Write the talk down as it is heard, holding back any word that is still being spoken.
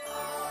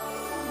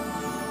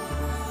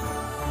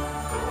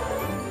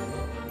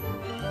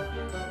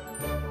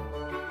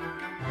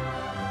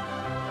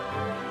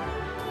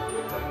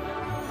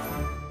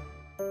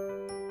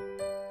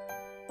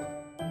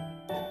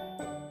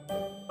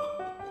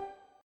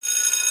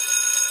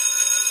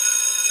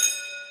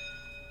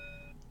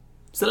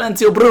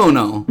Silenzio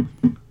Bruno.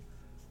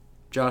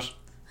 Josh.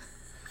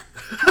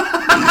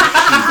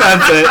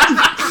 That's it.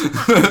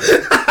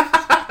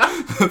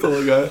 That's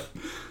all I got.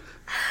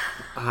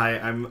 Hi,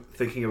 I'm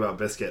thinking about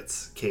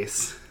biscuits.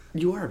 Case.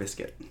 You are a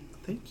biscuit.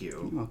 Thank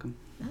you. You're welcome.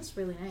 That's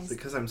really nice. Is it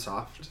because I'm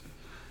soft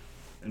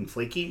and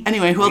flaky?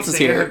 Anyway, who else is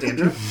here?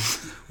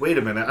 Wait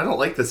a minute. I don't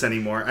like this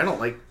anymore. I don't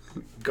like...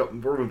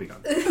 We're moving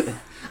on.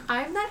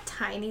 I'm that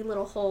tiny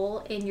little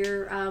hole in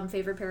your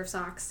favorite pair of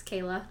socks,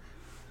 Kayla.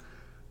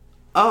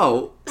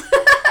 Oh.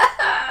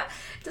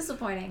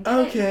 Disappointing.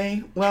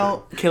 Okay.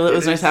 Well, Kayla, it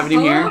was nice having you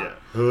here.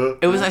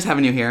 It was nice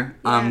having you here.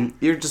 Yeah.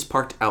 You're just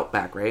parked out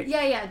back, right?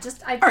 Yeah.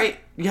 All right.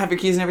 You have your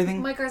keys and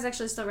everything? My car's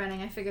actually still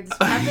running. I figured this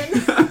would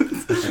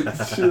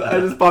happen. I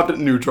just popped it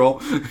in neutral.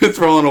 It's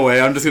rolling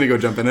away. I'm just going to go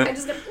jump in it. I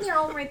just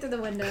got right through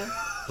the window.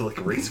 Like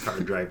a race car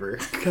driver.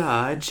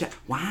 Gotcha.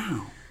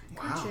 Wow.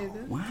 Wow. You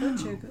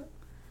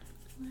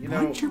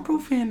know, Watch your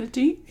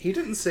profanity. he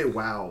didn't say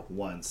wow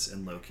once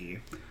in Loki.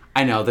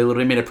 I know. They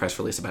literally made a press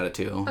release about it,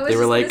 too. I was They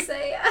were just like... gonna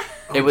say,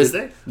 It was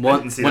did they? when, I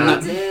didn't see when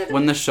that. the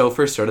when the show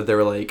first started. They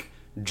were like,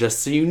 "Just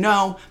so you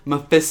know,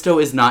 Mephisto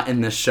is not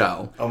in this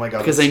show." Oh my god!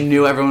 Because they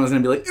knew everyone was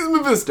gonna be like, "It's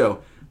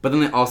Mephisto." But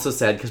then they also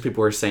said, because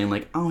people were saying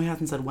like, "Oh, he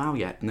hasn't said wow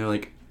yet," and they're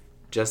like,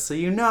 "Just so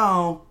you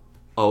know,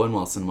 Owen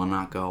Wilson will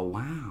not go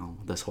wow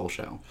this whole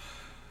show."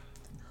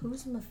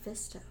 who's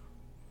Mephisto?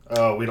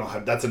 Oh, we don't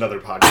have... That's another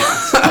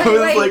podcast. I was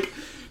Wait. like,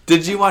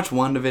 "Did you watch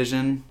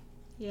WandaVision?"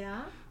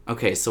 Yeah.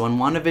 Okay, so when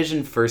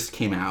WandaVision first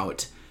came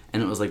out,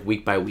 and it was like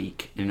week by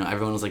week, and,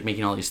 everyone was like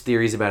making all these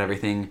theories about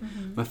everything.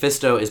 Mm-hmm.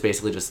 Mephisto is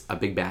basically just a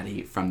big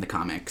baddie from the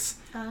comics.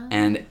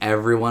 And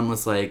everyone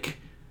was like,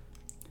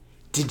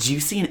 "Did you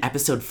see in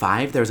episode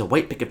 5 there was a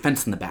white picket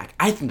fence in the back?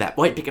 I think that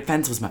white picket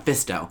fence was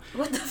Mephisto."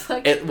 What the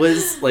fuck? It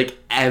was like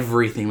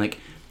everything. Like,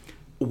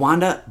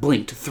 Wanda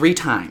blinked 3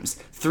 times.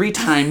 3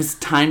 times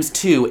times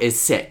 2 is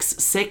 6.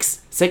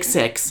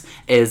 666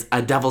 is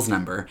a devil's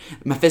number.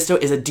 Mephisto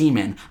is a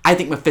demon. I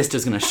think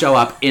Mephisto's gonna show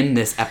up in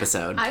this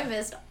episode. I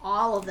missed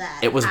all of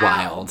that. It was Wow.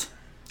 wild.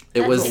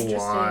 It That's was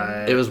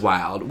interesting. it was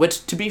wild.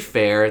 Which, to be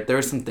fair, there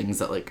were some things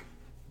that like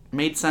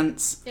made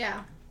sense,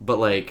 Yeah. but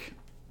like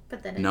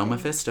But then it no didn't.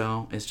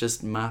 Mephisto. It's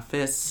just my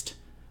fist.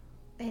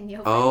 In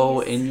your Oh,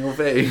 face. in your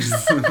face.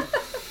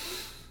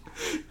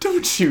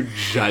 Don't you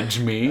judge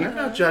me. I'm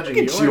not judging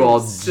Look at you. you I'm all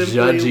simply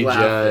judgy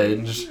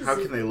laughing. judge. How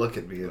can they look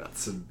at me?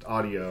 It's an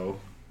audio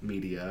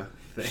media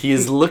thing. He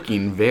is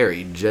looking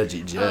very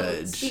judgy Oh,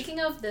 judge. speaking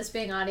of this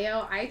being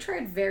audio, I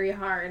tried very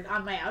hard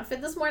on my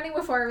outfit this morning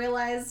before I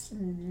realized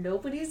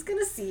nobody's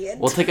gonna see it.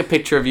 We'll take a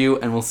picture of you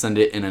and we'll send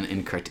it in an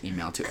incorrect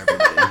email to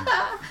everybody.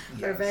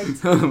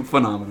 Perfect.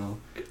 Phenomenal.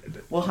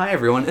 Well, hi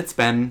everyone. It's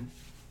been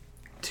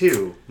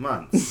 2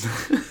 months.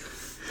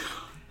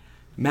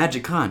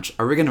 Magic Conch.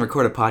 Are we going to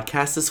record a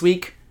podcast this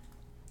week?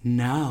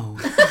 No.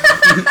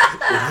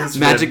 It's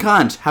Magic been-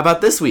 Conch. How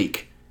about this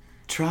week?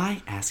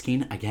 Try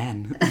asking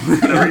again.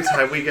 Every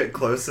time we get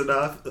close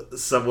enough,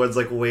 someone's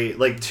like, wait,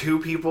 like 2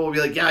 people will be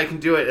like, yeah, I can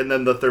do it. And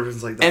then the third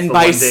person's like, that's And the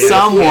by one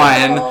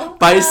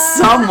day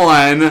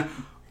someone,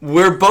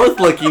 we're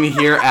both looking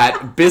here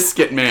at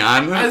Biscuit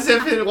Man. As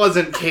if it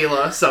wasn't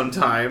Kayla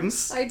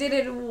sometimes. I did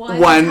it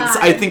once.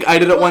 I think I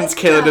did it once,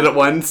 One Kayla did it time.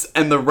 once,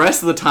 and the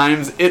rest of the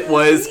times it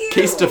was You.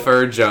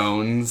 Christopher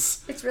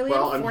Jones. It's really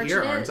Well, I'm unfortunate.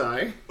 here, aren't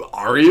I?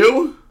 Are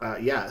you?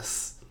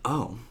 Yes.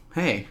 Oh,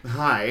 hey.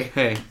 Hi.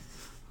 Hey.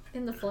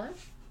 In the flesh?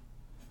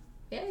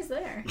 Yeah, he's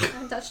there.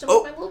 I touched him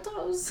Oh. with my little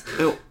toes.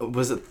 Ew,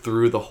 was it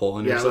through the hole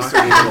in Yeah, your it was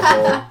sock? through the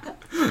little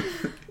hole.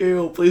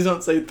 Ew, please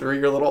don't say through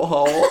your little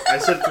hole. I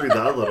said through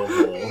the little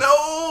hole.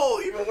 No,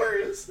 even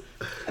worse.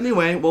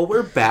 Anyway, well,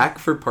 we're back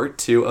for part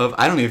 2 of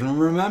I don't even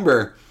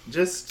remember.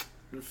 Just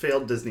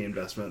failed Disney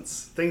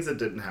investments. Things that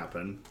didn't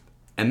happen.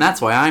 And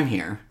that's why I'm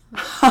here.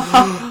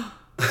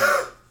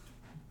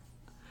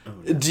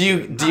 Do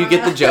you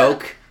get the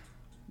joke?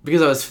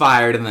 Because I was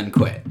fired and then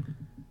quit.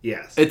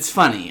 Yes. It's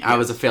funny. I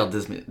was a failed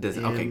Disney.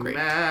 Okay, great.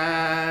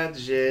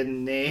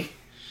 Imagination.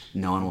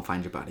 No one will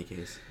find your body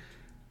case.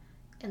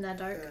 In that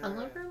dark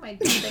unload room? I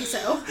don't think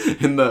so.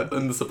 in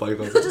the supply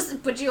closet. They'll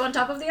just put you on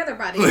top of the other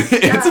bodies.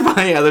 It's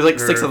fine. Yeah, there's like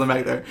 6 of them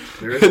back there.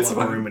 There is It's a lot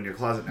more fine. room in your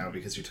closet now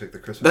because you took the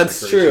Christmas That's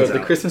true. decorations The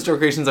out. Christmas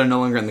decorations are no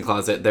longer in the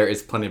closet. There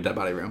is plenty of dead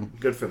body room.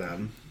 Good for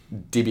them.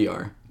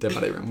 DBR, dead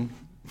body room.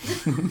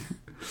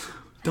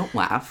 Don't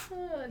laugh.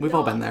 We've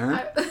all been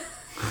there.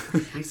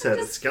 He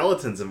said,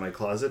 skeletons in my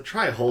closet.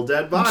 Try whole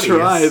dead bodies.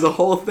 Try the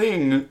whole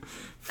thing.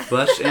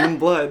 Flesh and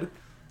blood.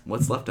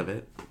 What's left of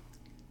it?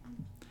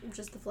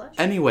 Just the flesh?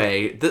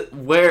 Anyway,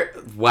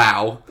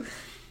 wow.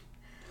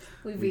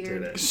 We We did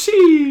veered. it.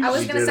 Sheesh. I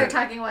was We going to did start it.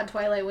 talking about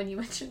Twilight when you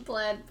mentioned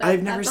blood. But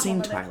I've never that's a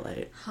seen whole other-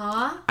 Twilight.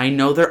 Huh? I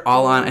know they're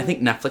all on, I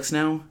think, Netflix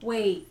now.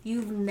 Wait,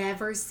 you've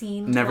never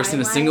seen Never seen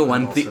a Twilight? single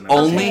one. I've The also never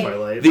only seen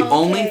Twilight. the Okay.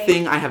 only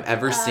thing I have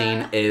ever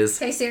seen is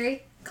Hey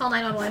Siri, call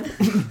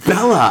 911.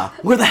 Bella.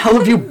 Where the hell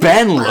have you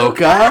been,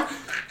 Loca?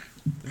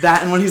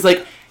 That and when he's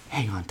like,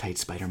 "Hang on tight,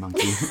 spider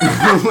monkey."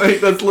 Like,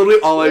 that's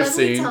literally all I've Let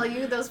me seen. tell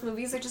you, those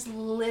movies are just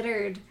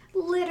littered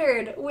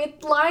littered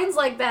with lines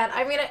like that.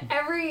 I mean,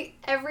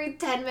 every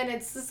 10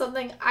 minutes is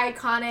something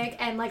iconic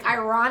and like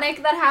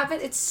ironic that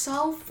happens. It's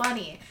so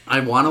funny. I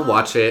want to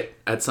watch it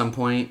at some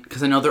point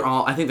because I know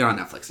I think they're on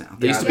Netflix now.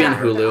 They used to be on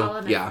they're Hulu. all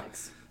on Yeah.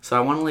 Netflix. So I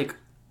want to like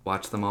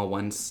watch them all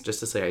once just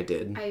to say I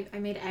did. I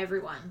made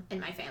everyone in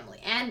my family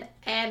and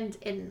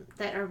in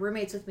that are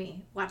roommates with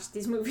me watch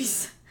these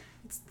movies.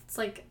 It's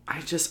like I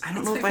don't it's know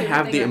my if I favorite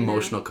have thing the right now.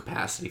 emotional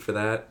capacity for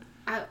that.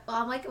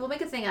 I'm like, we'll make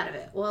a thing out of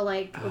it. We'll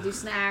do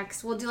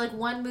snacks. We'll do like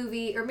one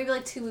movie or maybe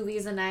like 2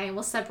 movies a night, and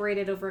we'll separate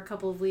it over a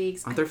couple of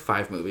weeks. Aren't there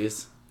 5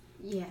 movies?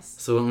 Yes.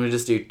 So why don't we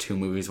just do 2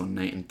 movies one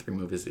night and 3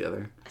 movies the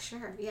other?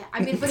 Sure. Yeah. I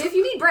mean, but if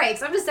you need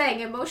breaks, I'm just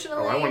saying emotionally.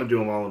 Oh, I want to do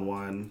them all in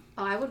one.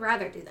 Oh, I would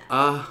rather do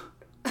that.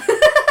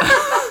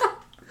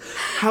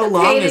 How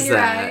long Pain is in your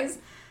that? eyes.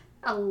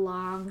 A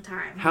long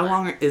time. How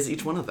long is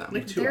each one of them?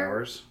 Like 2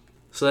 hours.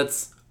 So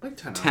that's Like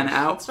 10 10 hours.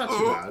 out. It's not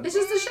too bad. It's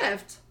just a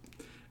shift.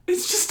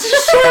 It's just a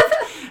shift.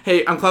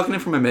 Hey, I'm clocking in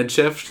from a mid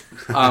shift.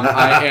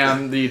 I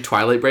am the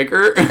Twilight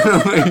Breaker.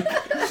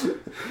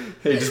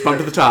 Hey, just bump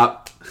to the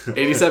top.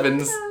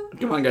 87s.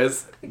 Come on,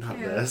 guys. Not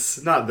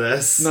this. Not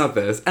this. Not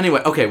this.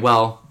 Anyway, okay,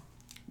 well.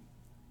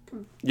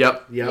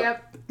 Yep.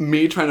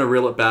 Me trying to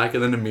reel it back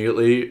and then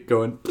immediately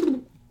going.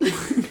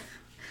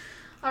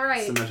 All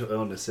right. It's a mental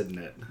illness, isn't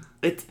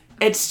it?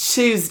 It's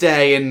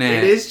Tuesday, isn't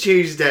it? It is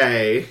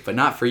Tuesday. But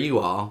not for you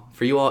all.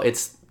 For you all,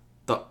 it's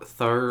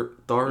Thursday.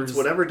 It's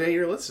whatever day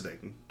you're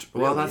listening.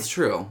 Well, Really. that's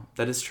true.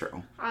 That is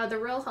true. The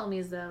real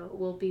homies though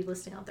will be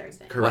listening on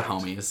Thursday. What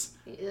homies?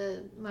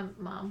 My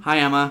mom. Hi,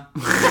 Emma.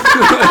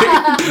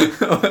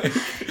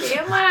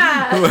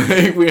 Emma.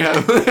 Wait, we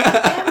have.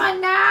 Emma,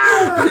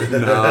 no.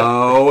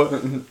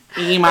 No.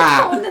 Emma.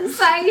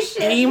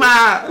 Condensation.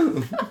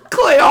 Emma.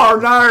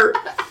 Clear.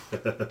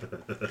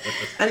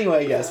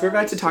 Anyway, yes, we're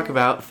about to talk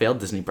about failed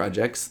Disney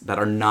projects that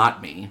are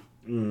not me.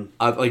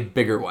 Like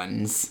bigger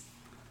ones.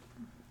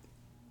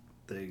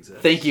 They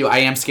exist. Thank you. I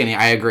am skinny.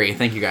 I agree.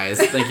 Thank you, guys.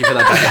 Thank you for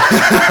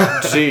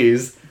that.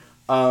 Jeez.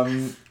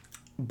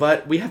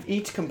 But we have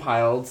each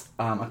compiled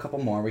a couple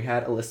more. We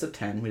had a list of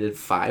 10. We did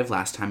 5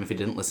 last time. If you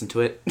didn't listen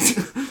to it,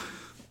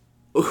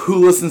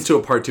 who listens to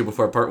a part 2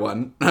 before part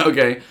 1?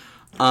 Okay.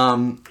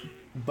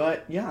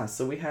 But yeah,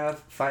 so we have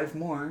 5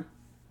 more.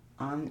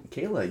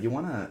 Kayla, you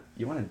wanna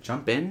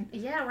jump in?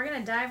 Yeah, we're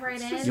gonna dive right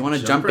in. You wanna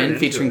jump right in into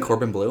featuring it.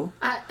 Corbin Bleu?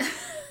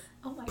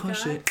 Oh my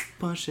Push god.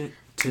 it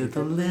to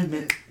the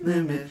limit,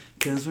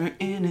 'cause we're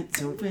in it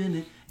to win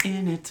it,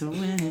 in it to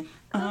win it.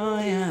 Oh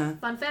yeah.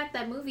 Fun fact: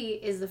 that movie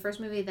is the first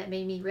movie that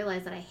made me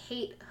realize that I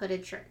hate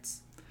hooded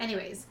shirts.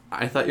 Anyways.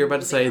 I thought you were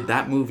about to say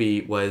that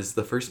movie was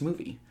the first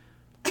movie.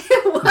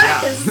 It was.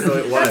 Yeah, so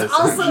it was. That's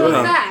also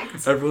Yeah. a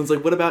fact. Everyone's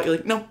like, "What about?" You're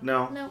like, "No,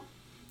 No.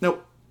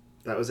 nope."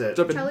 That was it.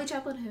 Jump in. Charlie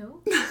Chaplin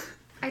who?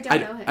 I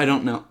don't know him. I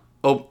don't know.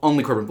 Oh,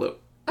 only Corbin Bleu.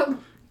 Oh.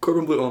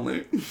 Corbin Bleu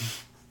only.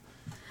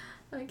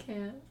 I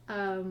can't.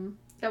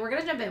 Yeah, we're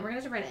gonna jump in. We're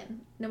gonna jump right in.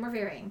 No more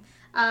veering.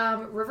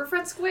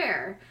 Riverfront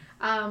Square.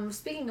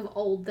 Speaking of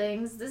old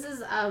things, this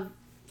is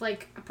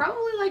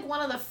probably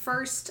one of the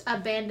first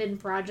abandoned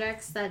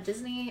projects that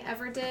Disney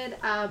ever did.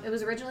 It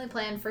was originally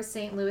planned for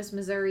St. Louis,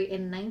 Missouri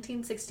in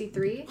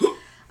 1963.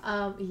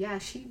 Yeah,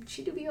 she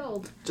do be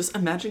old. Just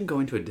imagine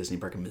going to a Disney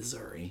park in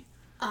Missouri.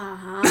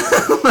 Uh-huh.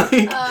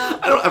 I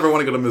don't ever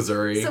want to go to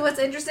Missouri. So what's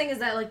interesting is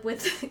that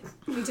with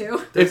me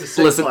too. There's a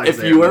Six Flags if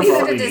there. you are That's all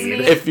Neither we did need.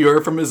 Disney. if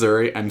you're from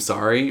Missouri, I'm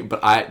sorry, but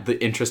the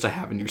interest I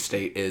have in your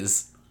state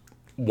is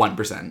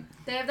 1%.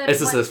 They have that. It's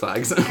the Six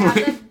Flags. They have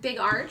that big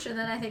arch, and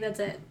then I think that's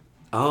it.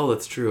 Oh,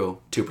 that's true.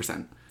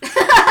 2%. They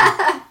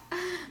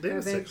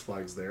have Perfect. Six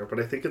Flags there, but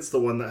I think it's the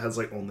one that has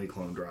only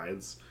cloned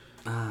rides.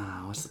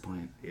 Ah, what's the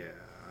point? Yeah.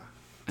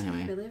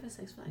 Anyway, Really have a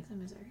Six Flags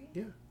in Missouri?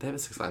 they have a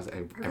Six Flags I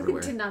really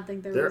everywhere. did not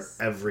think there They're was.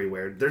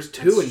 everywhere. There's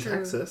 2 in That's true.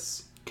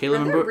 Texas.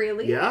 Kayla, Are there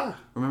really? Yeah.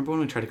 remember when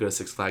we tried to go to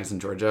Six Flags in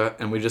Georgia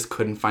and we just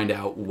couldn't find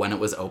out when it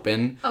was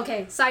open?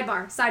 Okay,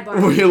 sidebar.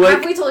 Were you like-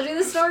 Have we told you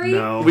this story?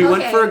 No. We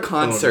went Okay. for a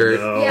concert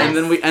Oh, no. and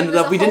then we Yes, ended it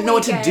was up, we a didn't know whole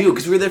what to do weekend.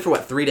 because we were there for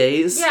 3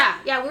 days?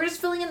 Yeah, we were just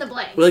filling in the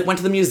blank. We went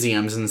to the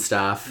museums and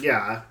stuff.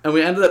 Yeah. And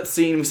we ended up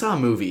we saw a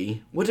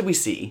movie. What did we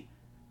see?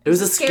 It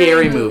was a Scary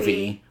scary movie.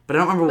 movie. But I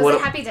don't remember Was what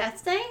it Happy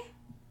Death Day?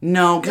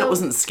 No, because No. that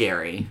wasn't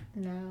scary.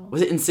 No.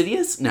 Was it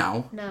Insidious?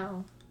 No.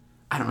 No.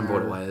 I don't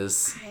remember what it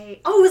was.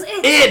 It was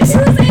it. It! It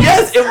was it.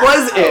 Yes, it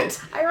was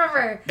it! I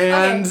remember.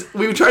 And Okay.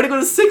 we tried to go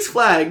to Six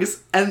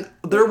Flags, and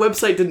their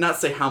website did not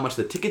say how much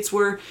the tickets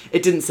were.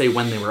 It didn't say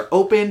when they were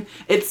open.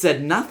 It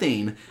said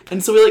nothing.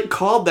 And so we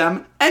called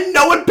them, and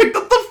no one picked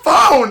up the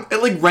phone. It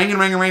rang and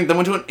rang and rang. Then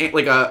went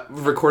to a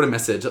recorded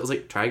message. It was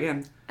like, try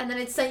again. And then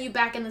it sent you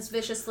back in this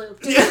vicious loop.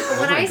 Yeah.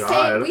 When Oh my I say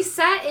God. we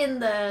sat in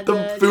the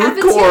food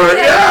cafeteria, court,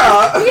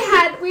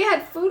 yeah. We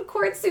had food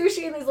court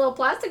sushi in these little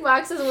plastic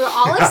boxes, and we were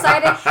all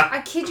excited.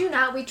 I kid you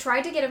not, we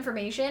tried to get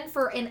information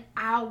for an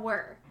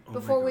hour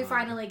before we God.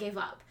 finally gave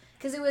up.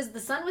 Because the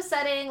sun was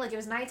setting, it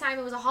was nighttime.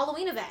 It was a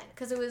Halloween event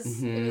because it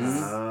was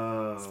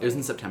Oh. It was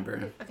in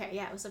September. okay.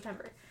 Yeah, it was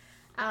September.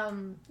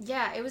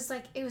 yeah, it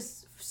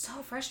was so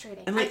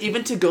frustrating. And like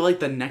even to go like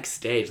the next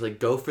stage, like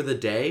go for the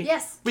day.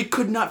 Yes. We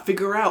could not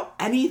figure out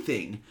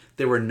anything.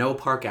 There were no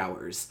park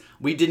hours.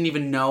 We didn't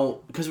even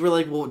know because we're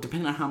like, well,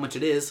 depending on how much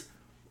it is.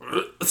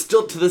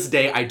 Still to this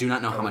day, I do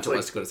not know how much it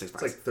was to go to Six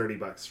Flags. It's like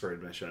 $30 for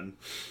admission.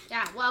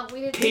 Yeah, well,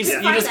 we didn't. Case,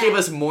 you just gave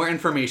us more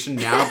information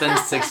now than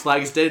Six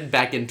Flags did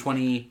back in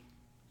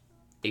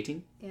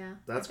 2018. Yeah,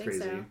 that's crazy.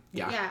 So.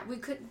 Yeah, yeah, we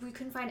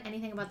couldn't find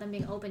anything about them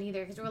being open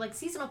either because we were like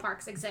seasonal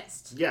parks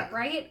exist. Yeah,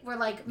 right. We're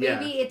like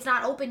maybe it's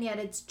not open yet.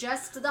 It's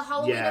just the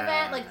Halloween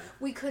event. Like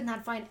we could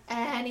not find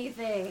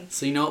anything.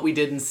 So you know what we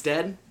did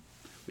instead?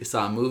 We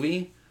saw a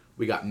movie.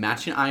 We got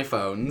matching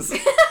iPhones.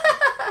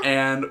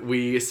 And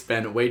we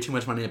spent way too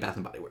much money at Bath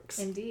 & Body Works.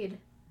 Indeed.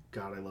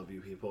 God, I love you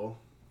people.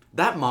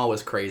 That mall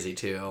was crazy,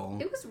 too.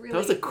 It was really That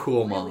was a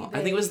cool really mall. big.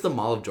 I think it was the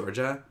Mall of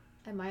Georgia.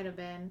 It might have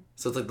been.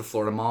 So it's like the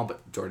Florida Mall,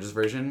 but Georgia's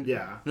version.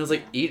 Yeah. And it was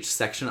like each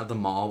section of the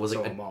mall was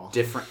like a mall.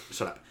 different...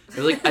 Shut up. It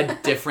was like a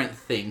different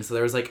thing. So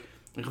there was like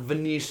a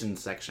Venetian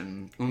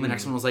section. And the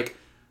next one was like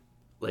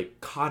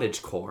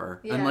cottagecore.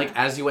 Yeah. And like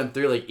as you went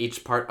through, like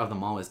each part of the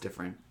mall was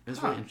different. It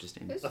was really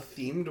interesting. A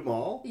themed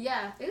mall?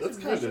 Yeah, it was That's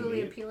kinda visually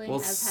neat. appealing Well,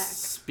 as heck.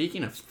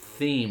 speaking of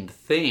themed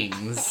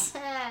things...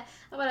 How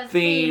about a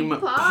theme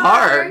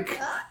park?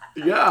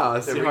 Yeah,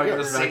 see There how I we got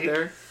go. us back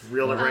there?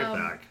 Reel it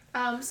right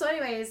back. So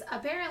anyways,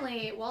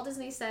 apparently Walt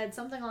Disney said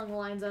something along the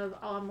lines of,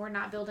 we're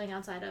not building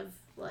outside of,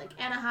 like,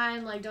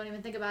 Anaheim, like, don't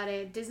even think about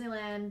it,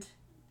 Disneyland,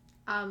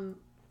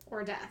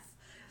 or death.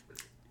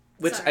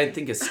 Which Sorry. I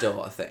think is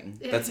still a thing.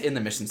 That's in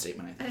the mission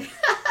statement, I think.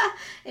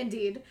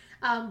 Indeed.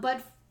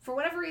 But for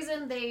whatever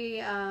reason, they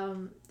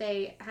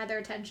had their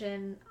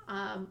attention,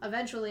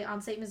 eventually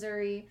on St.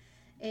 Missouri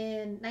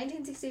in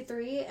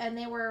 1963, and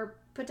they were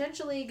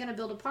potentially going to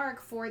build a park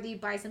for the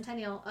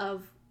bicentennial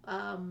of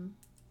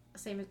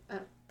St.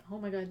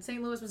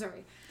 Louis,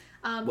 Missouri.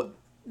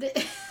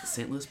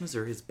 St. Louis,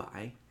 Missouri is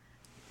bi.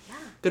 Yeah.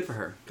 Good for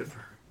her. Good for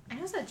her. I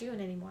know it's not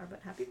June anymore, but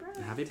happy bride.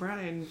 Happy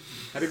bride.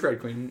 Happy bride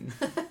queen.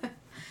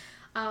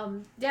 Yeah,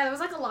 there was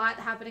like a lot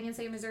happening in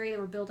St. Missouri. They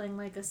were building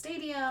like a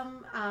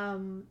stadium.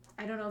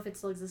 I don't know if it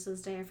still exists to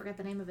this day. I forget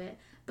the name of it.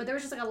 But there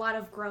was just like a lot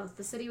of growth.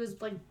 The city was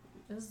like,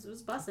 it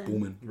was bussing.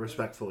 Booming.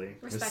 Respectfully.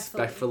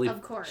 Respectfully.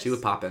 Of course. She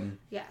would pop in.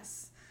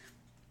 Yes.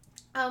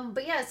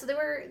 But yeah, so they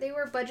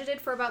were budgeted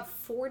for about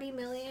 $40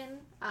 million.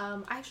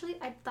 I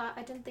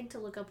didn't think to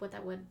look up what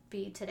that would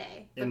be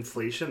today.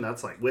 Inflation,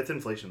 with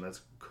inflation,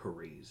 that's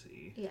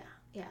crazy.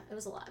 Yeah, it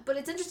was a lot. But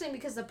it's interesting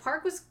because the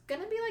park was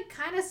gonna be like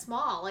kind of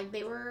small. Like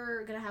they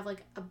were gonna have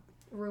like a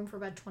room for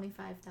about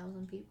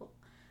 25,000 people,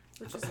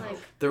 which is like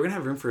They were going to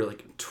have room for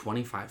like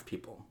 25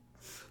 people.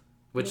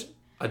 Which,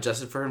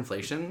 adjusted for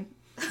inflation,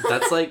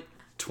 that's like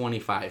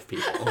 25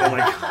 people. Oh my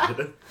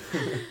god.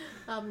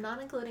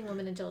 not including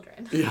women and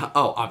children. Yeah.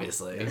 Oh,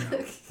 obviously.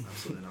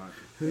 Absolutely not.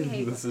 We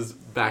hate This is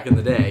back in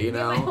the day, you Me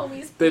and my know?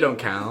 homies They play don't one.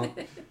 count.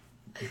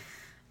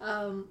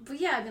 But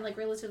yeah, I mean, like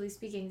relatively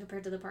speaking,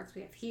 compared to the parks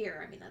we have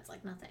here, I mean that's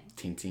like nothing.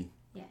 Teensy.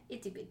 Yeah,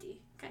 itty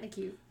bitty, kind of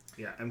cute.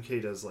 Yeah,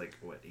 MK does like,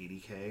 what,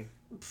 80K?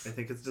 I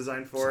think it's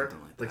designed for.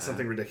 Something like that.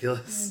 Something An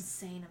ridiculous.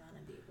 insane amount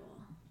of people.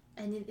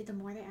 And the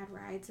more they add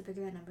rides, the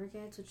bigger that number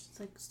gets, which is,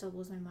 like still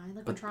blows my mind.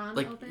 Like when Tron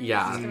opens,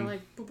 yeah. it's just gonna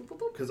like boop boop boop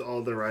boop. Because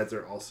all the rides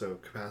are also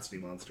capacity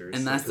monsters.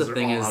 And that's the they're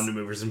thing all is-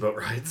 Omnimovers and boat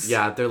rides.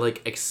 Yeah, they're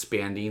like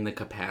expanding the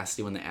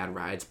capacity when they add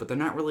rides, but they're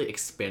not really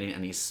expanding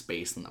any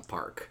space in the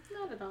park.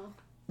 Not at all.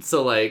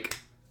 So like,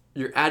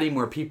 you're adding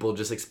more people,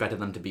 just expecting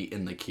them to be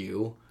in the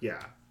queue.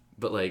 Yeah.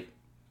 But like,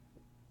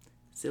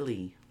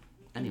 silly.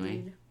 Anyway.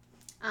 Indeed.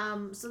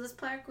 So this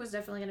park was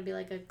definitely going to be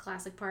like a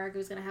classic park. It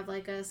was going to have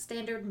like a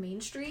standard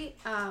main street.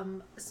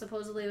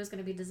 Supposedly it was going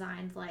to be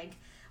designed like,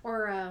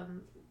 or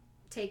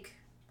take,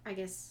 I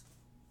guess,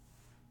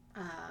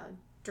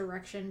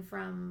 direction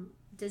from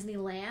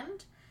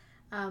Disneyland.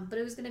 But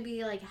it was going to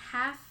be like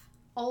half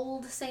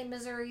old St.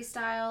 Missouri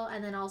style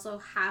and then also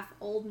half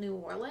old New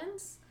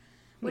Orleans.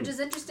 Which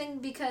is interesting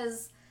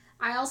because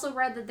I also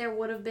read that there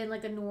would have been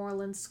like a New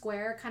Orleans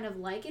square kind of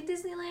like in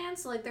Disneyland.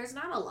 So like there's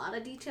not a lot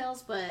of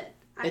details, but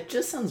It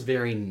just sounds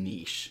very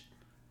niche.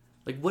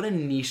 Like, what a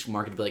niche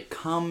market to be like,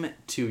 come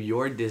to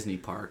your Disney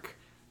park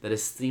that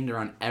is themed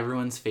around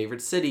everyone's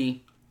favorite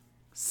city,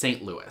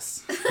 St.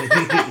 Louis.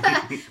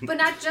 but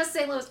not just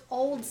St. Louis,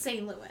 old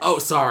St. Louis. Oh,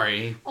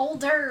 sorry.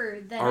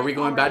 Older than Are we it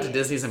going back to already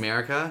is. Disney's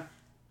America?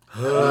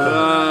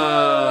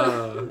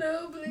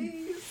 No,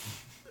 please.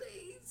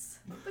 Please.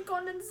 The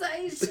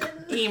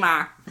condensation.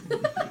 Ema.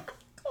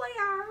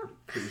 Clear.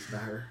 Please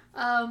matter.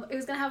 It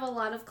was gonna have a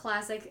lot of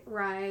classic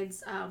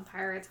rides,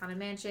 Pirates, Haunted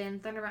Mansion,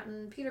 Thunder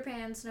Mountain, Peter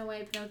Pan, Snow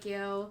White,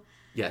 Pinocchio.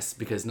 Yes,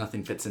 because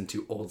nothing fits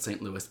into old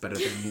St. Louis better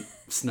than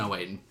Snow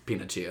White and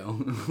Pinocchio.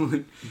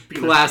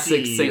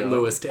 Classic St.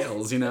 Louis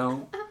tales, you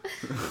know?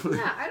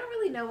 Yeah, I don't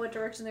really know what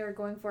direction they were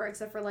going for,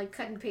 except for like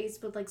cut and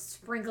paste with like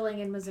sprinkling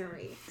in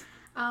Missouri.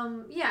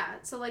 Yeah,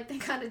 so like they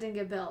kind of didn't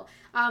get built.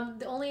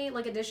 The only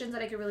like additions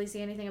that I could really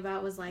see anything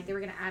about was like they were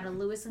gonna add a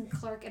Lewis and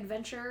Clark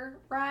adventure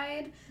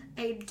ride,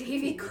 a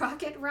Davy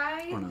Crockett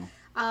ride,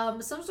 Oh no.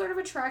 some sort of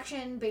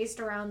attraction based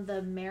around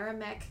the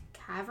Merrimack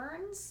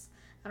Caverns.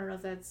 I don't know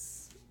if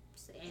that's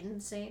in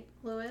St.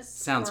 Louis.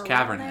 Sounds or around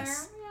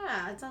cavernous. there.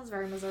 Yeah, it sounds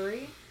very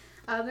Missouri.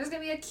 There's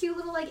gonna be a cute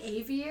little like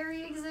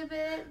aviary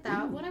exhibit.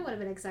 That one I would have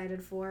been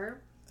excited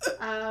for. Just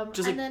and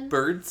like then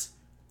birds.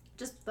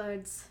 just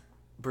birds.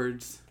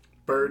 Birds.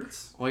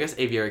 Birds. Well, I guess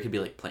aviary could be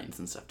like planes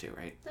and stuff too,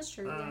 right? That's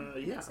true. I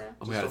Yeah. think so.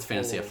 Oh my god, it's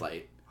fantasy of whole-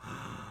 flight.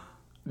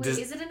 Wait,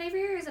 is it an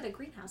aviary or is it a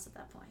greenhouse at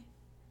that point?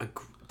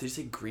 Did you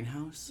say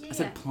greenhouse? I Yeah.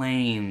 said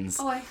planes.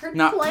 Oh, I heard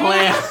Not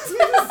plants.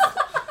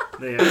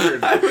 Yeah,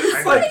 I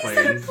heard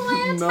planes.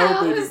 Plant No,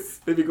 house.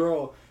 baby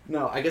girl.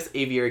 No, I guess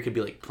aviary could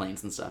be like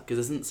planes and stuff. Because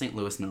isn't St.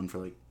 Louis known for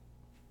like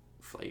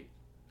flight?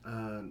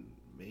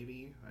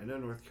 Maybe I know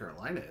North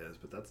Carolina is,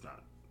 but that's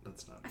not.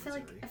 I feel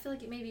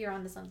like maybe you're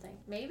onto something.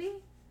 Maybe.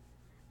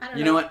 I don't know.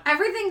 You know what?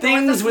 Everything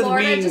Things north of with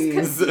Florida wings.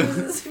 just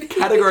confuses me.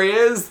 Category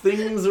is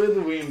things with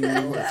wings.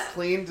 It's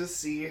plain to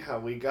see how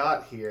we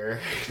got here.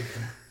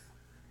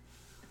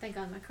 Thank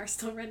God my car's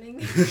still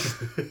running.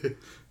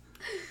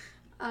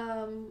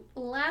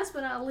 Last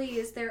but not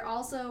least, there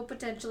also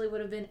potentially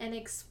would have been an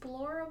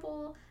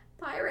explorable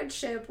pirate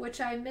ship, which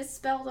I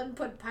misspelled and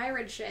put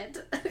pirate shit.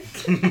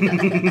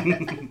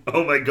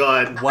 Oh my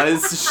god.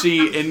 Was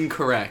she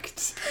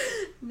incorrect?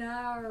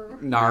 No.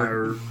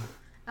 Nar.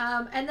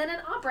 And then an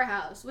opera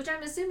house, which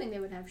I'm assuming they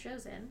would have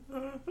shows in.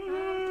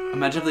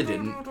 Imagine if they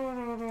didn't.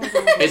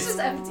 It's just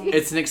empty.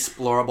 It's an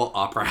explorable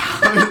opera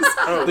house.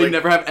 Oh, They like-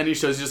 never have any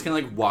shows. You just kind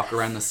of like walk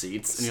around the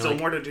seats. And you're Still like,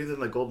 more to do than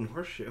the Golden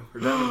Horseshoe or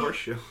Diamond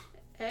Horseshoe.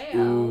 Heyo.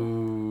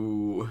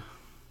 ooh.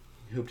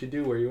 Hope to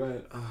do. Where you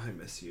at? Oh, I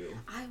miss you.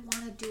 I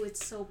want to do it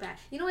so bad.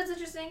 You know what's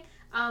interesting?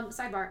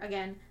 Sidebar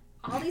again.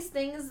 All these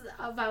things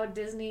about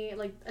Disney,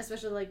 like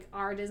especially like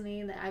our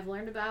Disney that I've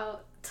learned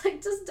about,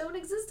 like just don't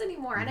exist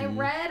anymore. And I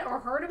read or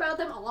heard about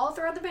them all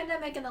throughout the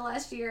pandemic in the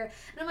last year,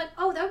 and I'm like,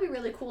 oh, that would be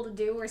really cool to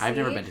do or see. I've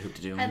never been to Hoop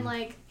to Do. And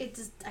like, it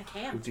just I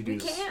can't. Hoop-de-doo We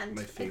is can't.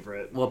 my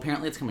favorite. Well,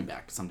 apparently it's coming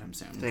back sometime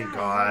soon. Thank God,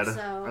 I God. hope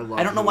so. I love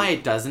I don't know Hoop. why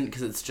it doesn't,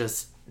 because it's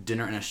just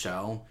dinner and a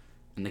show,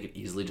 and they could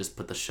easily just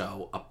put the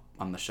show up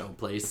on the show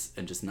place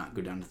and just not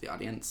go down to the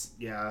audience.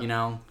 Yeah. You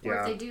know? Or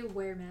Yeah. if they do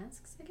wear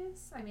masks, I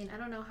guess. I mean, I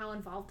don't know how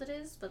involved it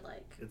is, but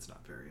like, It's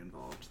not very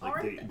involved.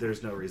 Alright Like then.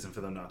 there's no reason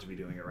for them not to be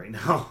doing it right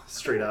now.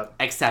 Straight up.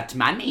 Except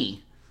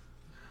money.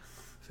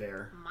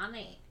 Fair.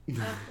 money.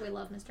 We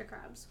love Mr.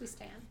 Krabs. We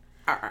stand.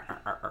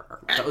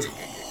 That was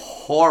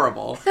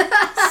horrible.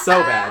 So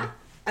bad.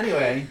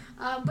 Anyway.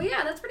 But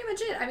yeah, that's pretty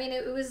much it. I mean,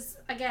 it was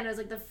again, it was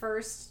like the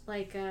first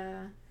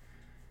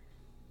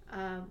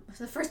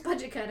the first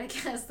budget cut, I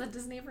guess, that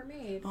Disney ever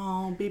made.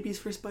 Oh, baby's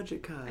first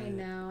budget cut. I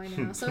know.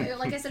 So,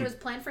 like I said, it was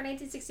planned for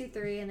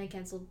 1963, and they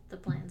canceled the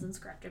plans and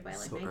scrapped it by like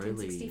So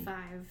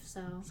 1965.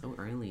 So So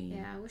early.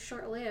 yeah, it was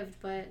short lived,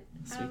 but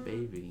Sweet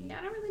baby. yeah,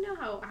 I don't really know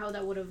how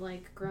that would have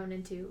like grown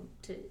into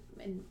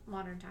in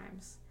modern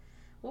times.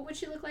 What would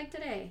she look like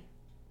today?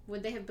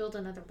 Would they have built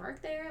another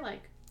park there?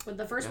 Like, would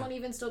the first Yeah. one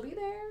even still be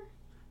there?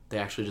 They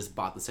actually just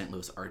bought the St.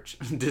 Louis Arch.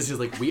 Disney's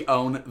like, we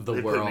own the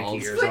They put world.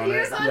 Mickey ears Put on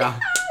ears it. on Yeah.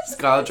 it.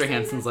 Scarlett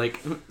Johansson's like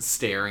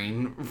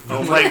staring. Oh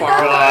from my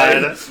far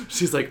away. God.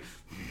 She's like,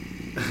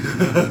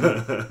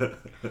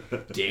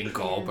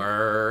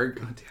 Dinkelberg.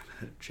 God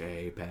damn it.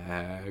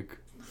 JPEG.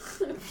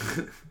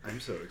 I'm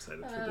so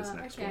excited for this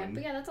next okay, one.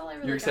 but yeah, that's all I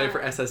really You're excited got.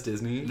 for SS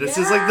Disney? This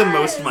is like the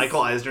most Yes!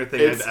 Michael Eisner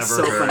thing It's I've ever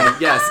so heard. funny.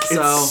 Yes,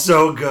 so It's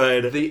so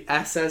good. the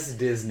SS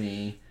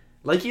Disney,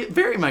 like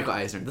very Michael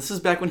Eisner. This was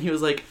back when he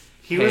was like,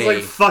 He was like,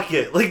 "Fuck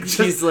it!" Like just,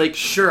 He's like-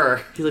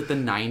 "Sure." he's like the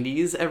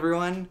 '90s.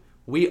 Everyone,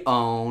 we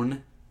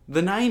own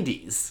the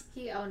 '90s,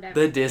 He owned the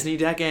everything. Disney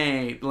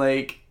decade.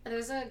 Like,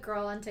 There's a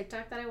girl on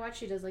TikTok that I watch.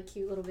 She does like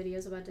cute little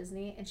videos about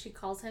Disney, and she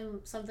calls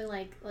him something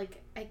like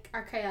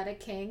our chaotic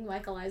king,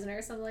 Michael Eisner,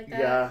 or something like that.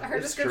 Yeah, Her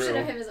it's description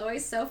true. of him is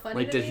always so funny.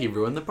 like, to did me. he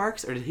ruin the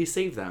parks or did he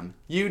save them?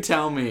 You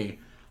tell me.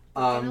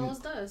 And those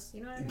does,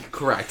 you know what I mean?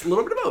 Correct. A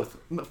little bit of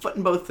both. Foot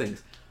in both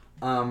things.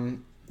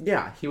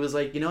 Yeah, he was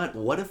like, you know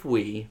what if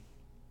we,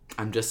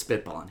 I'm just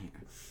spitballing here,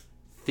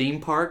 theme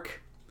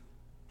park,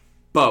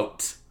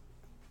 boat.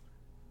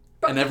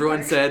 And everyone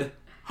park. said,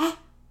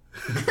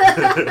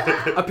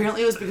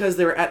 apparently it was because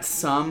they were at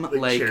some,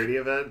 like charity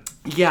event.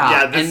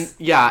 yeah, this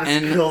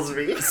and kills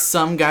me.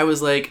 some guy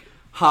was like,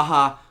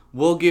 haha,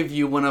 we'll give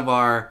you one of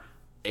our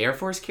Air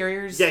Force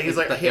carriers. Yeah, he's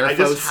like, the "Hey, Air I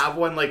just Force- have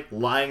one like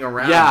lying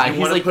around. Yeah, you he's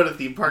want to like- put a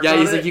theme park Yeah, on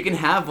he's it?" like, you can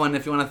have one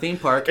if you want a theme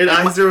park. And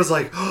And Eisner was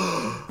like,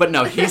 but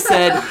no, he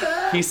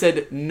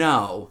said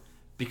no,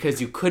 because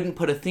you couldn't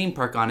put a theme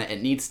park on it.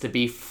 It needs to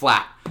be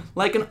flat,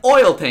 like an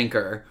oil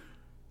tanker.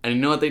 And you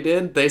know what they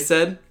did? They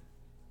said,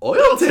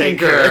 oil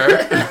tanker.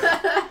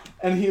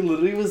 And he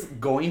literally was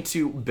going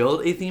to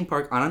build a theme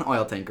park on an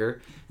oil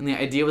tanker. And the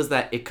idea was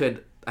that it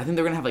could, I think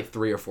they were going to have like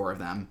 3 or 4 of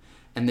them.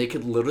 And they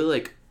could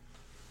literally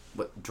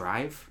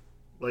drive?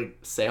 like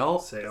Sail?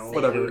 Sail.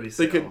 Whatever. It would be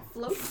They could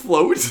Float.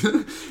 float.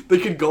 They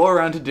could go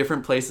around to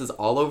different places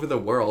all over the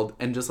world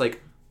and just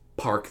like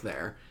park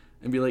there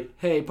and be like,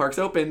 hey, park's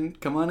open,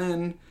 come on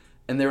in.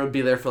 And they would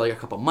be there for like a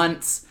couple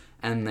months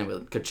and they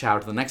could chow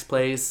to the next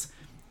place.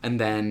 And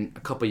then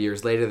a couple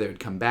years later, they would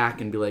come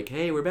back and be like,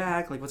 hey, we're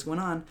back. Like, what's going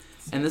on?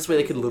 And this way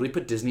they could literally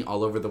put Disney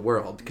all over the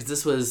world. Because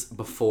this was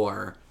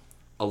before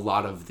a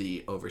lot of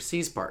the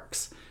overseas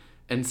parks.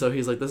 And so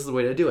he's like, this is the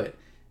way to do it.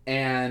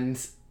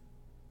 And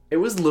it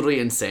was literally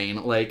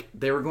insane. Like,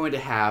 they were going to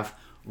have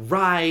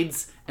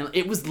rides. And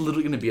it was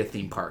literally going to be a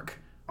theme park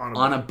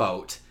on a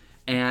boat.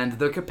 And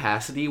their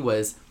capacity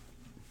was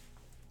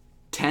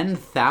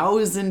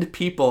 10,000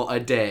 people a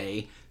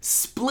day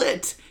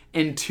split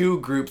in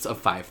 2 groups of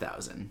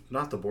 5,000.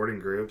 Not the boarding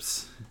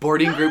groups.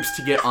 Boarding groups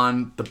to get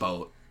on the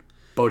boat.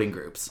 Boating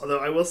groups. Although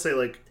I will say,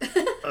 like,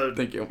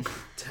 Thank you.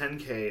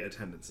 10K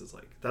attendance is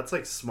like, that's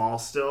like small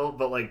still,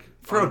 but like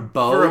For a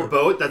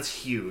boat,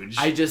 that's huge.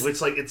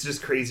 Which, like, it's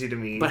just crazy to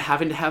me. But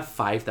having to have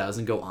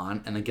 5,000 go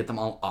on and then get them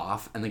all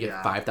off and then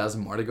get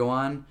 5,000 more to go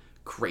on,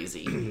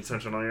 crazy.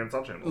 Attention on your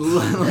insult channel.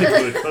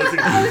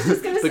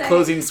 The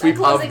closing sweep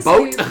of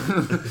boat.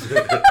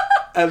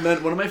 And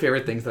then one of my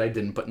favorite things that I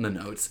didn't put in the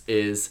notes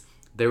is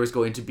there was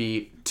going to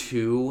be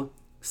 2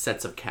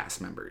 sets of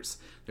cast members.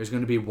 There's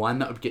going to be one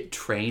that would get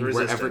trained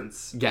wherever.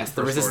 Yes,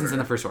 the Resistance in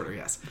the First Order.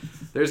 Yes,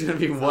 there's going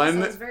to be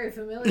one. Sounds very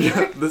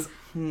familiar.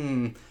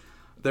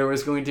 There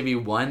was going to be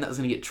one that was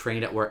going to get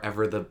trained at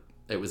wherever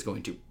it was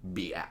going to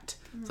be at.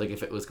 Mm-hmm. So like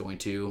if it was going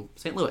to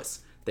St. Louis,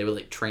 they would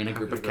like train a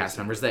group of cast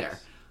members there.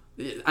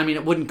 I mean,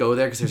 it wouldn't go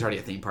there because there's already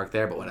a theme park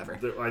there, but whatever.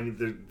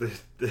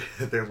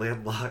 They're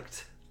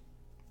landlocked.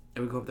 It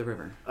would go up the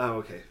river. Oh,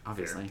 okay.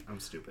 Obviously. Fair. I'm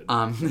stupid.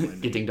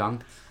 Get ding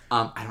dong.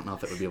 I don't know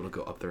if it would be able to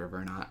go up the river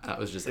or not. That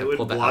was just I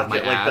pulled that out of my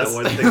Like ass. that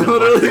one thing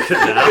literally,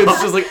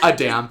 it's just like a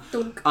dam.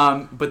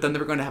 But then they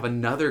were going to have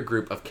another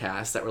group of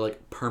cast that were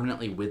like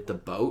permanently with the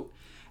boat.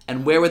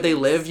 And where would they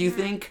live? You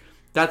think?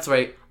 That's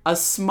right, a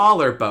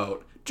smaller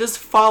boat, just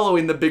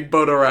following the big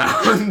boat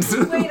around.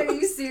 Wait, are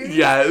you serious?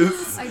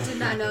 Yes. I did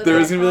not know that. There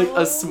was gonna be like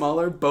a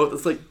smaller boat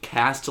that's like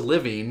cast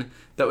living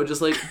that would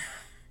just like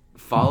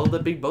follow the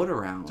big boat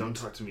around. Don't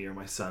talk to me or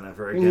my son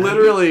ever again.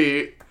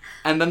 Literally.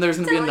 And then there's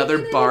gonna be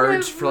another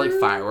barge for like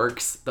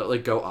fireworks that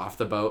like go off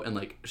the boat and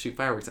like shoot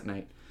fireworks at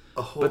night.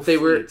 A whole but they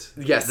were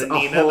fleet. yes, the a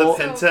Nina, whole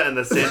the Pinta, and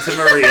the Santa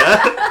Maria.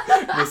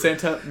 the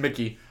Santa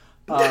Mickey.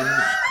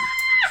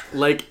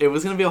 Like it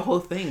was gonna be a whole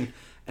thing,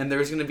 and there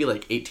was gonna be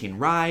like 18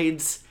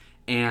 rides,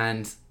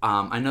 and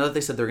I know that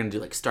they said they're gonna do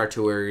like Star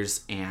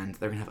Tours, and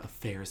they're gonna have a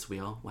Ferris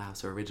wheel. Wow,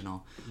 so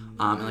original.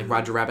 And like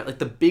Roger Rabbit, like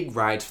the big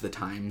rides for the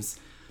times.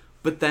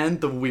 But then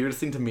the weirdest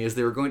thing to me is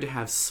they were going to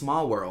have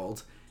Small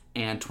World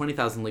and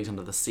 20,000 Leagues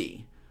Under the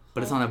Sea,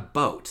 but it's on a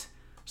boat,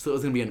 so it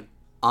was gonna be an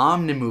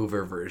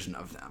omnimover version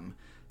of them.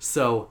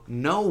 So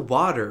no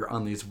water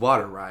on these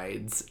water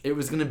rides. It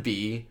was gonna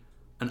be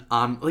an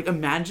like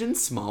imagine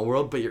Small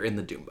World, but you're in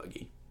the Doom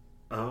Buggy.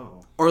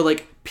 Oh. Or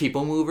like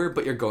People Mover,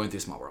 but you're going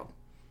through Small World.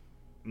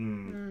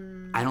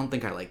 I don't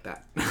think I like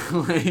that.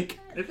 Like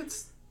if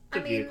it's the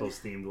vehicle's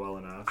themed well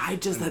enough.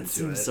 That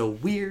seems so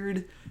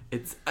weird.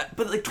 It's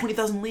but like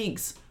 20,000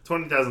 Leagues.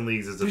 20,000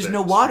 Leagues is There's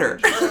no water.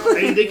 I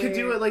mean, they could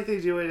do it like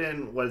they do it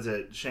in, what is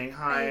it,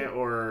 Shanghai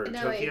or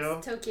Tokyo?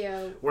 It's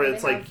Tokyo. Where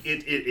it's like,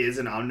 it is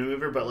an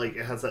omnimover, but like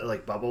it has that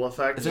like bubble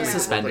effect. Is it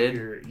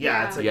suspended?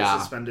 It's like a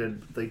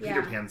suspended like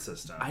Peter Pan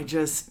system.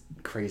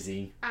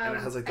 Crazy. And it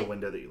has like the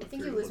window that you look I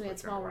think through. you lose me at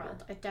Small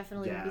World. I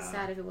definitely would be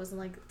sad if it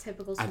wasn't like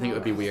typical Small World. I think it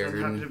would be weird.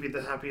 It happened to be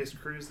the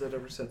happiest cruise that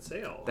ever set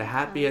sail. The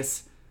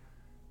happiest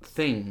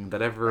thing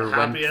that ever went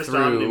happiest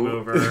through.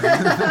 Omnimover.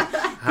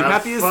 The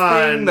happiest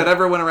thing that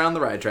ever went around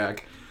the ride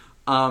track.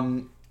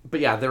 But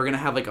yeah, they were gonna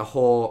have like a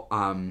whole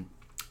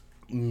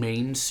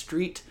main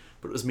street,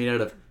 but it was made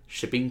out of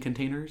shipping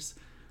containers,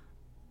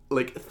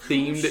 like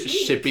themed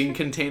shipping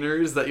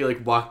containers that you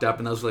like walked up,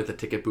 and those were like the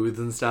ticket booths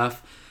and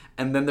stuff.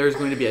 And then there's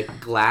going to be a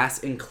glass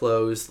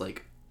enclosed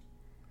like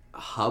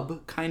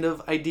hub kind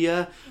of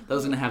idea that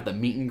was gonna have the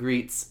meet and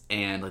greets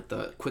and like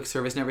the quick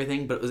service and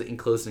everything, but it was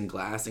enclosed in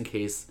glass in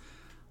case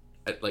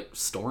like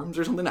storms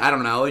or something. I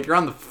don't know. Like you're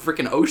on the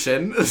freaking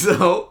ocean,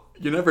 so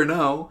you never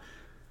know.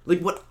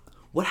 Like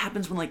what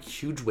happens when like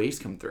huge waves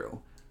come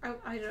through?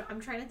 I'm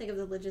trying to think of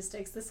the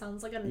logistics. This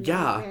sounds like a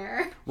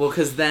nightmare. Yeah. Well,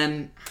 because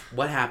then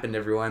what happened,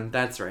 everyone?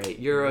 That's right,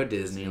 Euro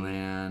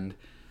Disneyland.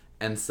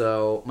 And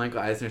so Michael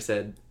Eisner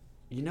said,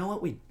 "You know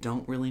what we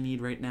don't really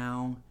need right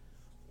now?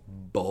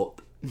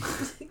 Bolt."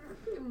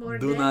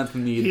 Do not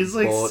need. He's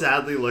like bolt.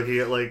 sadly looking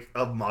at like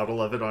a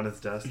model of it on his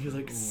desk. He's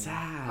like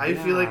sad. I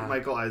feel like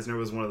Michael Eisner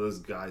was one of those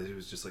guys who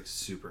was just like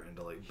super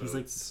into like boats. He's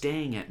like,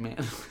 dang it, man.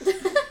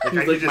 Like,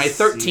 he's like my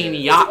 13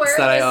 yachts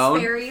that I own.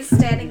 Sperry's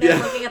standing there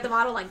looking at the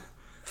model like,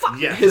 fuck.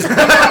 Yeah. His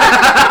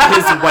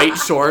white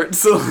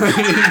shorts.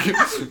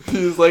 Like,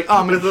 he's like,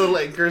 oh man. With little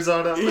anchors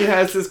on him. He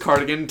has his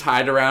cardigan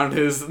tied around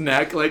his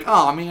neck. Like,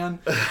 oh man.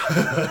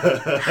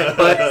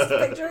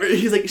 But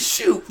he's like,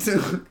 shoot.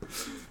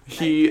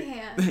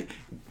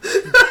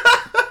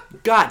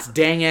 God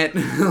dang it.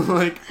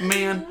 Like,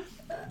 man.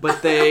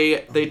 But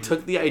they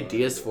took the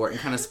ideas for it and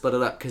kind of split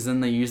it up, because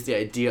then they used the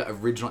idea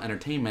of original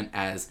entertainment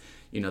as,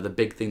 you know, the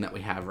big thing that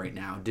we have right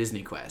now,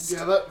 Disney Quest.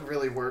 Yeah, that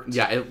really worked.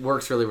 Yeah, it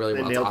works really, really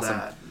well. They nailed it's awesome.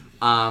 that.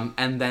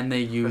 And then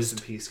they Rest in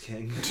used peace,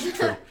 King.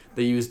 true,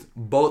 they used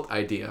boat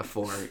idea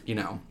for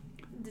The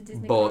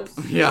Disney boat.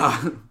 cruise.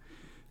 Yeah.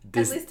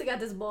 At least they got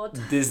this boat.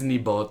 Disney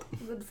boat.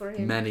 Good for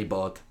him. Many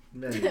boat.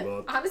 Many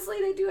boats. Honestly,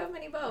 they do have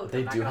many boats. They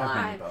I'm not do gonna have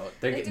lie. many boat.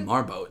 They're They getting do-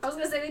 more boat. I was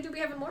gonna say they do be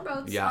having more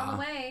boats Yeah. on the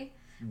way.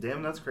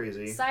 Damn, that's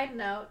crazy. Side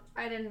note,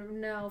 I didn't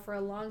know for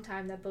a long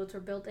time that boats were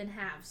built in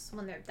halves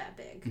when they're that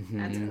big.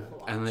 That's cool to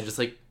watch. And they just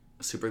like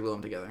super glue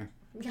them together.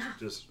 Yeah.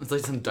 Just It's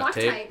like some duct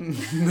tape.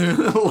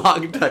 Loctite.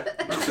 Loctite.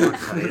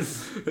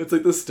 Loctite. It's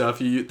like the stuff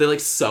you use. They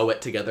like sew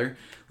it together.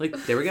 Like,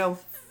 there we go.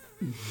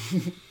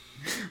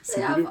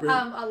 They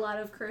have a lot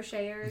of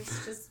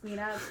crocheters just meet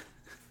up.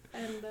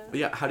 And But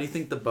yeah, how do you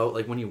think the boat,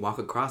 like when you walk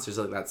across, there's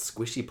like that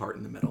squishy part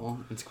in the middle?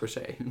 It's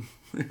crochet.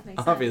 sense.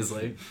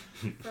 Obviously.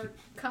 for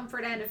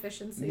comfort and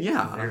efficiency.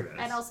 Yeah. There it is.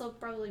 And also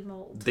probably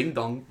mold. Ding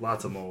dong.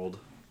 Lots of mold.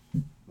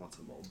 Lots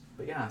of mold.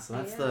 But yeah, so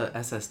that's Yeah. the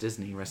SS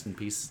Disney. Rest in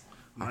peace,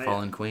 our My-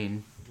 fallen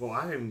queen. Well,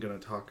 I am going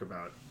to talk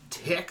about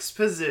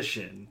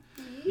Texposition.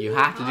 You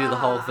have to do the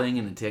whole Yeehaw. thing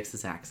in a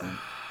Texas accent.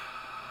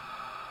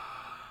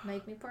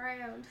 Make me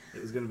proud.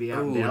 It was going to be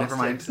out in Ooh, Dallas, never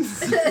mind.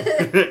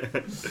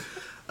 Texas.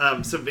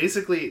 So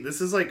basically, this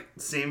is like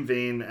same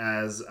vein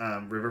as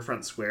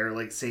Riverfront Square,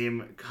 like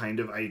same kind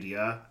of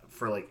idea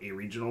for like a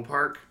regional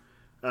park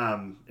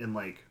in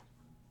like,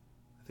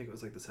 I think it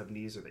was like the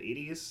 70s or the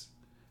 80s.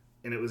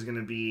 And it was going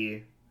to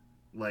be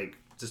like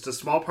just a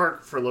small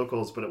park for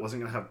locals, but it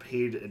wasn't going to have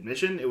paid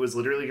admission. It was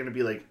literally going to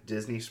be like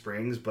Disney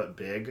Springs, but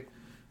big,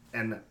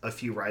 and a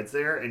few rides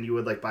there. And you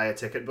would like buy a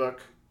ticket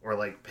book or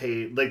like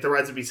pay, like the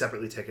rides would be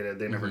separately ticketed.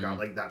 They never got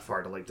like that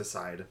far to like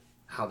decide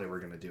how they were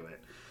going to do it.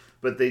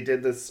 But they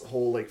did this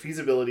whole like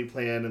feasibility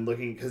plan and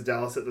looking, because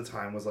Dallas at the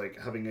time was like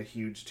having a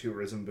huge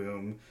tourism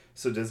boom.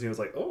 So Disney was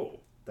like, oh,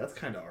 that's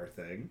kind of our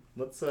thing.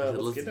 Let's get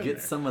in there.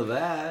 some of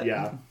that.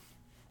 Yeah.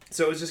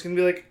 So it was just going to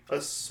be like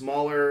a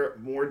smaller,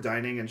 more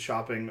dining and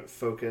shopping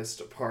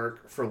focused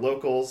park for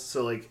locals.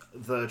 So like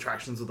the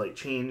attractions would like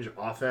change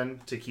often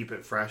to keep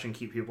it fresh and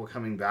keep people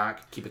coming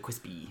back. Keep it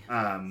crispy.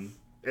 And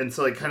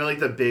so like kind of like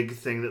the big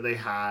thing that they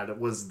had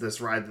was this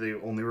ride that they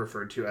only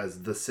referred to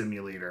as the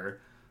simulator.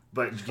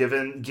 But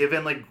given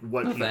like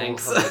what No people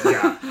thanks.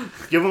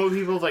 given what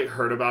people have like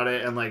heard about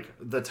it and like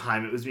the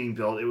time it was being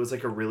built, it was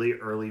like a really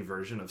early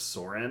version of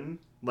Soarin'.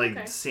 Like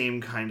Okay.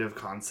 same kind of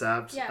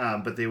concept. Yeah.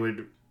 But they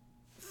would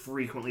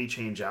frequently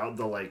change out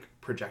the like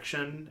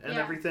projection and Yeah.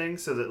 everything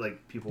so that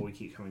like people would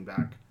keep coming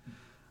back.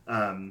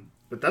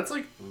 But that's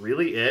like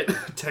really it.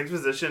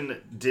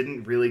 Texposition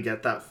didn't really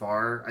get that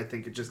far. I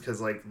think it just because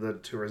like the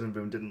tourism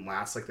boom didn't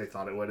last like they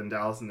thought it would in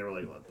Dallas, and they were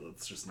like,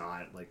 let's just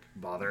not like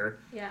bother.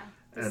 Yeah.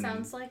 This And-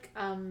 sounds like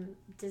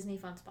Disney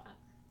Fun Spot.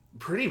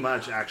 Pretty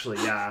much, actually,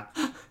 yeah.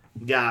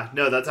 Yeah,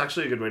 no, that's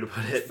actually a good way to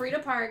put It's it. free to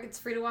park. It's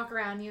free to walk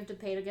around. You have to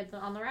pay to get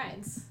on the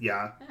rides.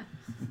 Yeah.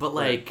 But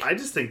like, I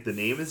just think the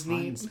name is fun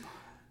neat. spot.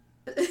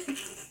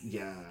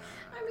 Yeah.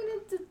 I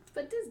mean,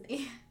 but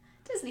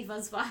Disney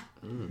Fun Spot.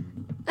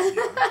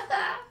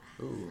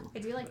 Ooh. I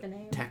do like the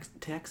name. Text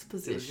It was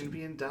going position. to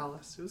be in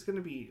Dallas. It was going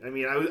to be... I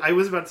mean, I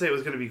was about to say it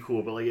was going to be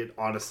cool, but, like, it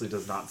honestly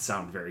does not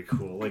sound very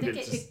cool. I Like, think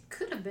it just... it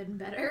could have been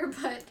better,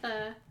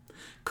 but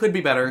Could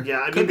be better. Yeah,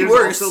 I mean, Could be there's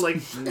worse. also,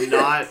 like,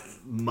 not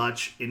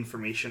much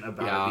information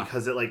about Yeah. it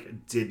because it,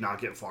 like, did not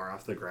get far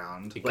off the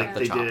ground. It Like, got the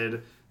they chop.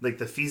 did, like,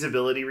 the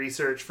feasibility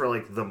research for,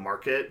 like, the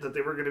market that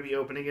they were going to be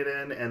opening it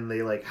in, and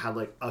they, like, had,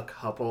 like, a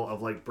couple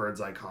of, like, bird's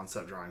eye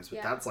concept drawings, but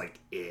Yeah. that's, like,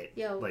 it.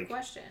 yo, Like,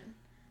 question: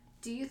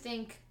 do you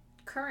think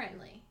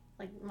currently,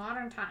 like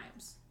modern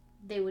times,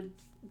 they would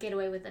get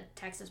away with a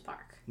Texas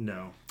park?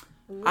 no.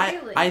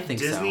 Really? I think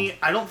Disney, so.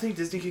 I don't think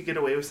Disney could get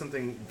away with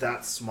something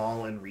that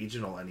small and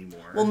regional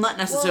anymore. Well, not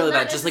necessarily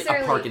not that, just like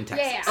a park in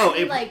necessarily- Texas. Yeah, oh, I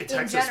mean, a like, in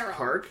Texas general.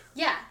 park?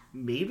 Yeah.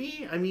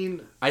 Maybe? I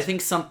mean, I think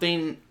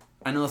something.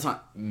 I know that's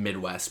not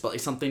Midwest, but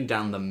like something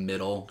down the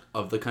middle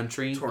of the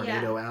country.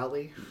 Tornado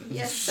Alley?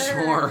 Yes,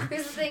 sir. Sure.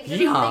 Here's the thing. Here's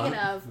what I'm Yeah. thinking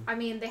of. I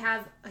mean, they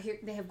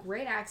have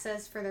great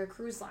access for their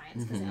cruise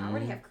lines because they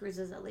already have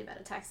cruises that leave out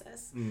of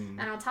Texas. And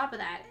on top of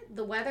that,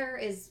 the weather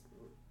is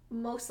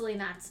mostly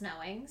not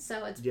snowing,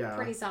 so it's Yeah.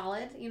 pretty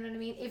solid. You know what I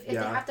mean? If they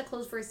Yeah. have to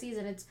close for a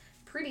season, it's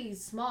pretty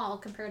small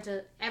compared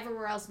to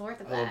everywhere else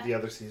north of All of that. the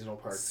other seasonal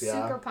parks, Super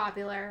yeah.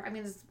 popular. I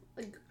mean, it's,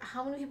 like,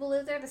 how many people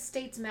live there? The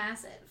state's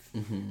massive.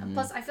 Mm-hmm. And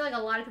plus, I feel like a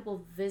lot of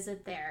people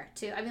visit there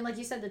too. I mean, like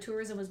you said, the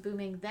tourism was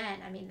booming then.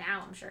 I mean,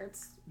 now I'm sure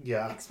it's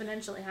Yeah.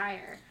 exponentially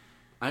higher.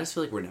 I just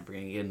feel like we're never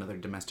gonna get another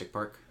domestic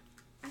park.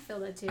 I feel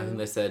that too. I think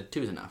they said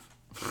 2 is enough.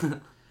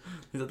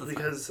 That's fine.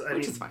 Because, I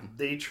Which mean, is fine.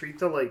 they treat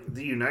the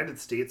United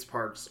States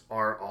parks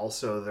are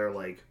also their,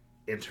 like,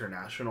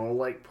 international,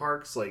 like,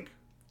 parks. Like,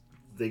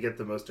 they get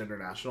the most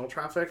international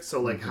traffic.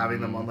 So, like,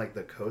 having them on, like,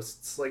 the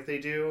coasts like they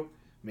do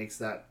makes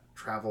that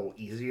travel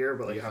easier.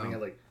 But, like, Yeah. having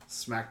it, like,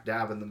 smack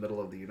dab in the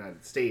middle of the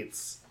United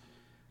States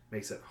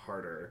makes it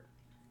harder.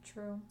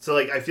 True. So,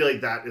 like, I feel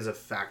like that is a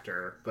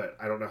factor. But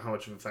I don't know how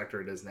much of a factor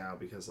it is now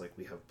because, like,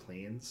 we have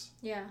planes.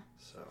 Yeah.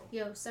 So,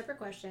 Yo, separate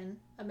question.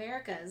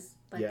 Americas,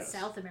 but Yes.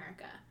 South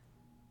America.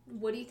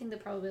 What do you think the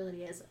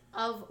probability is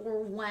of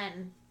or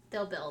when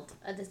they'll build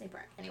a Disney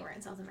park anywhere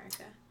in South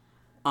America?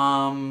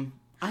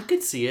 I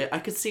could see it. I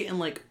could see it in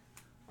like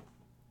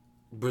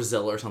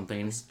Brazil or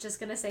something. Just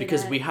gonna say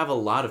because that. we have a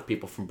lot of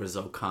people from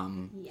Brazil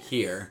come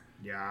here.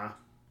 Yeah.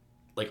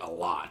 Like a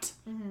lot.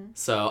 Mm-hmm.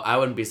 So I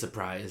wouldn't be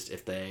surprised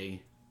if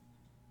they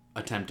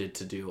attempted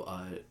to do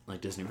a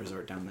like Disney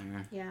resort down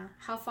there. Yeah.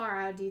 How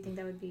far out do you think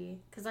that would be?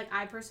 Because like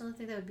I personally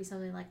think that would be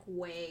something like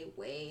way,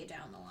 way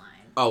down the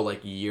line. Oh, like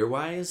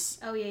year-wise?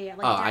 Oh yeah,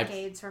 like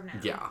decades from now.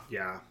 Yeah.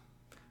 Yeah.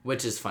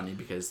 Which is funny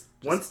because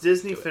once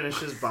Disney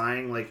finishes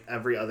buying like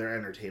every other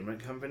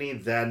entertainment company,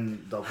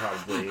 then they'll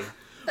probably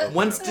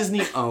once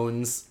Disney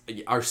owns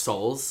our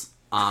souls,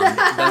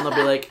 then they'll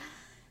be like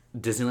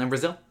Disneyland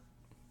Brazil.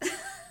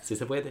 Si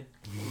se puede.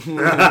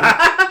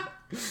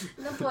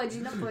 No pode,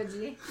 no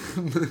pode.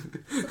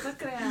 Tô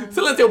creando.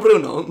 Silencio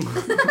Bruno.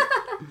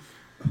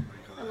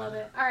 I love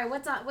it. All right,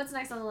 what's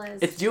next on the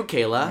list? It's you,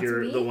 Kayla.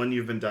 You're me? the one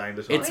you've been dying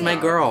to talk It's about.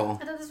 my girl.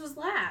 I thought this was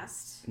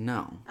last.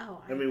 No.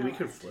 Oh, I mean, we know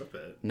could it. flip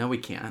it. No, we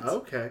can't.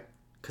 Okay.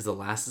 Because the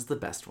last is the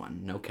best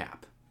one. No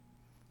cap.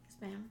 Yes,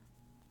 ma'am.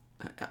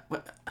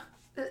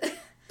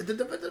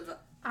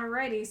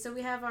 Alrighty, so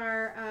we have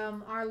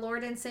our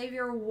Lord and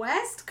Savior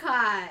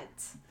Westcott.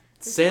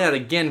 Say that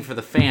again for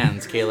the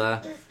fans,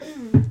 Kayla.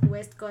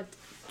 Westcott.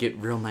 Get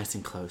real nice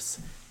and close.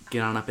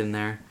 Get on up in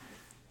there.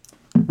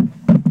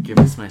 Give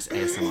us nice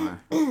ASMR.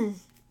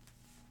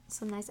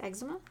 Some nice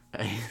eczema?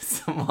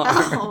 ASMR.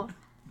 Oh.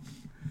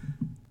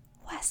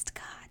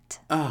 Westcott.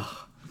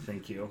 Oh,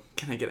 Thank you.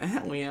 can I get a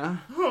hell yeah?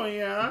 Oh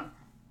yeah.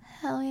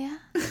 Hell yeah.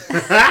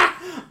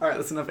 Alright,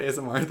 that's enough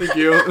ASMR. Thank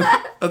you.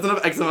 That's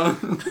enough eczema.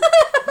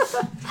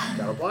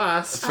 Got a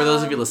blast. For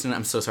those of you listening,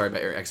 I'm so sorry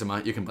about your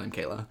eczema. You can blame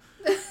Kayla.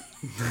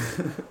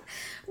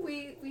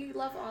 We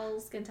love all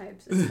skin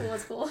types. It's cool.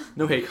 It's cool.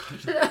 No hate.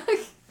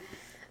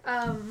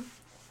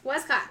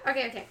 Westcott.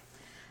 Okay.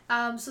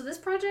 So this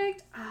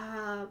project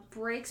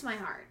breaks my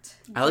heart.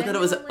 I like that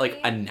it was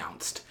like Genuinely-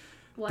 announced.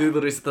 What? They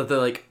literally said that they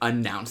like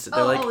announced it.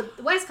 They're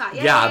like, Westcott.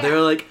 yeah, they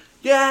were like,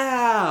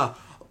 yeah.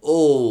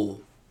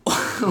 Oh.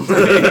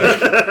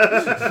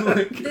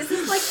 This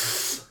is like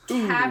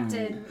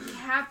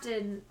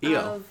captain Ew.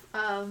 of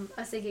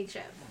a sinking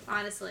ship.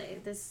 Honestly,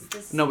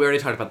 this. No, we already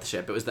talked about the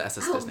ship. It was the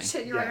SS Oh Disney.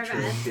 shit, you're Yeah, right.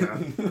 true.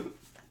 Bad. Yeah.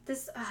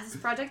 This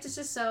project is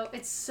just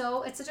it's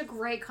such a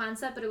great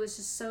concept, but it was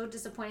just so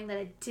disappointing that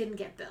it didn't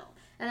get built,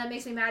 and that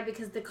makes me mad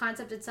because the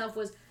concept itself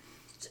was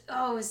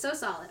so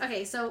solid.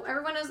 Okay, so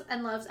everyone knows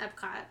and loves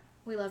Epcot.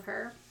 We love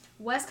her.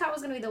 Westcott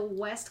was going to be the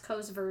West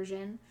Coast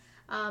version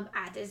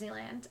at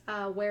Disneyland,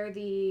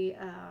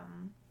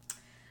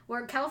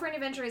 where California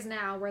Adventure is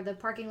now, where the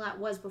parking lot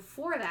was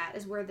before that,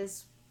 is where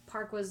this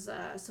park was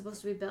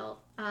supposed to be built.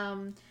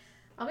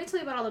 Let me tell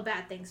you about all the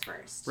bad things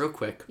first. Real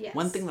quick, Yes.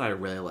 one thing that I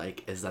really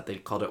like is that they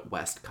called it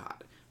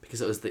Westcott because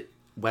it was the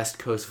West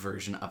Coast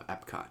version of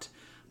Epcot.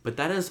 But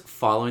that is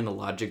following the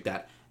logic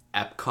that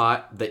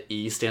Epcot, the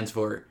E stands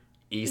for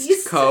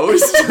East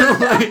Coast.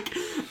 Like,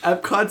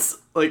 Epcot's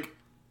like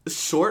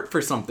short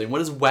for something. What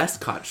is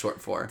Westcott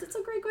short for? That's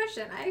a great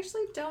question. I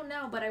actually don't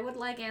know, but I would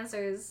like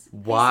answers.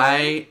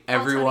 Why I'll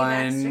Tony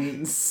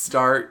everyone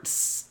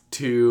starts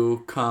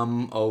to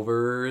come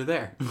over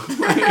there.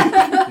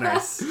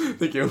 Nice.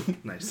 Thank you.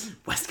 Nice.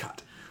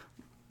 Westcott.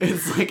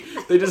 It's like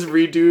they just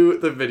redo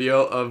the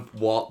video of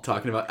Walt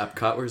talking about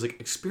Epcot where he's like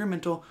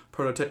experimental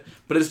prototype,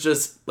 but it's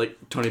just like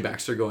Tony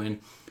Baxter going,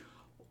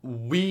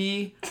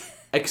 "We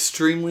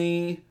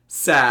extremely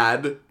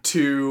sad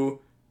to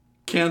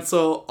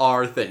cancel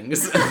our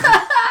things."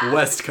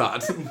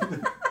 Westcott.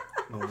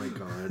 Oh my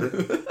god.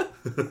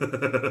 Can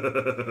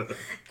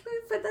we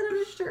put that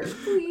on a shirt,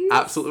 please?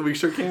 Absolutely, we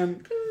sure can.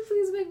 Can we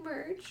please make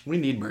merch? We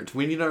need merch.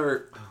 We need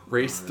our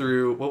race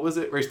through, what was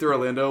it? Race through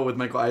Orlando with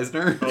Michael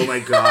Eisner. Oh my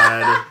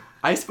god.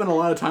 I spent a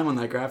lot of time on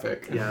that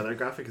graphic. Yeah, that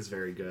graphic is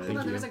very good. Hold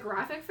on, there was a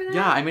graphic for that?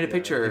 Yeah, I made a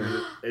picture.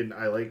 And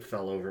I like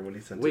fell over when he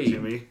sent Wait. it to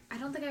me. I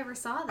don't think I ever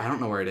saw that. I don't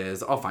know where it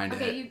is. I'll find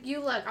Okay, it. you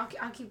look.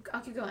 I'll keep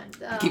going.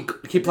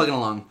 Keep plugging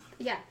along.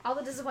 Yeah, all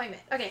the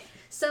disappointment. Okay,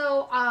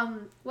 so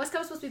Westcott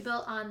was supposed to be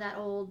built on that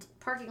old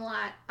parking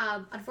lot.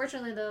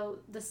 Unfortunately, though,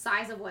 the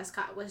size of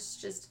Westcott was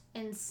just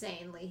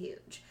insanely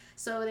huge.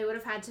 So they would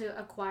have had to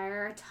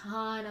acquire a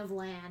ton of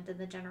land in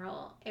the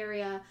general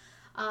area.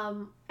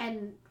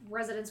 And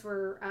residents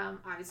were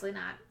obviously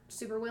not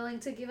super willing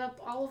to give up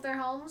all of their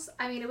homes.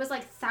 I mean, it was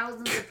like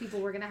thousands of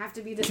people were going to have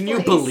to be displaced. Can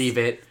you believe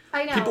it?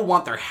 I know. People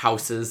want their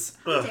houses.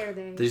 How dare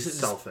they? Did you say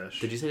Selfish.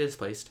 Did you say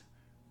displaced?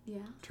 Yeah.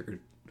 Triggered.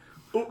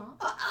 Oh,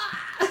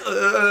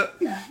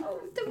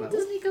 the Walt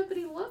Disney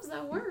Company loves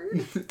that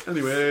word.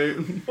 Anyway.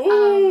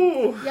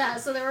 Oh! Yeah,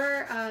 so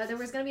there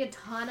was going to be a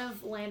ton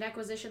of land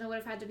acquisition that would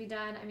have had to be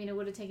done. I mean, it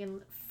would have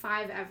taken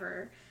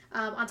forever.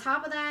 On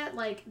top of that,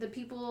 like, the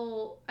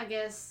people, I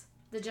guess,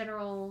 the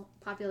general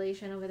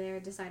population over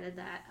there decided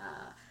that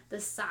the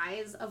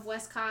size of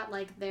Westcott,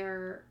 like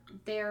their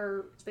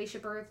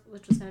spaceship Earth,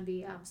 which was going to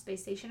be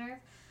Space Station Earth,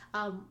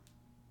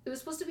 it was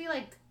supposed to be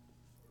like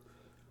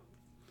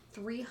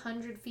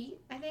 300 feet,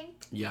 I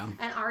think. Yeah.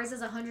 And ours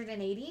is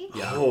 180.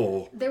 Yeah.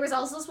 Oh. There was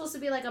also supposed to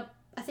be like a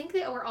I think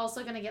they were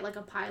also going to get like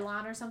a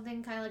pylon or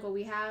something, kind of like what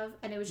we have,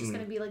 and it was just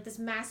going to be like this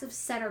massive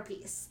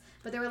centerpiece.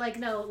 But they were like,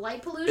 no,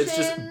 light pollution. It's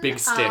just a big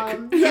stick.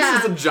 Yeah.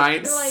 It's just a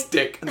giant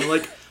stick. And they're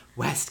like,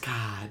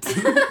 Westcott.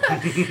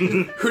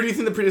 Who do you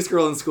think the prettiest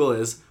girl in school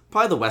is?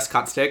 Probably the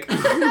Westcott stick.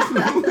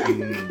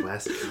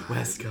 Westcott.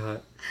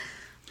 Westcott.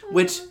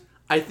 Which,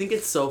 I think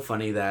it's so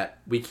funny that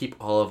we keep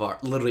all of our,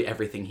 literally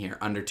everything here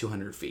under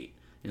 200 feet.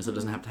 So it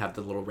doesn't have to have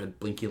the little red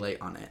blinky light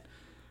on it.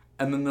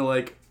 And then they're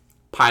like,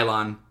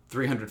 pylon,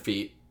 300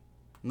 feet.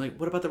 I'm like,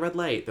 what about the red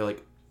light? They're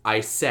like,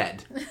 I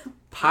said,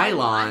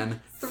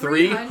 pylon,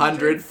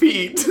 300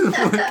 feet.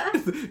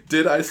 Like,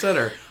 did I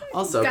stutter?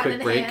 Also, Gun quick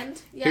in break.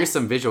 hand. Yes. Here's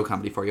some visual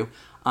comedy for you.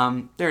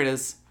 There it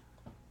is.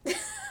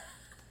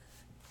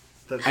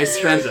 That I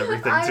spent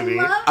everything to me.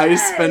 I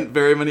spent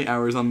very many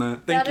hours on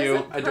that. Thank That you.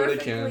 is a I do what I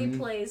perfectly can.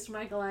 placed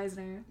Michael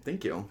Eisner.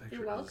 Thank you.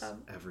 You're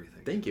welcome.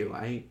 Everything. Thank you.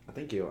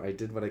 Thank you. I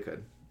did what I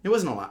could. It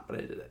wasn't a lot, but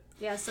I did it.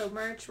 Yeah, so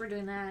merch, we're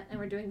doing that, and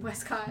we're doing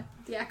Westcott,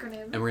 the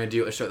acronym. And we're gonna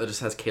do a shirt that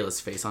just has Kayla's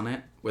face on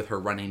it with her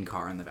running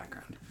car in the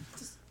background.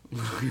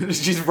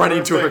 She's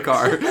running to her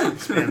car.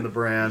 And the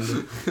brand.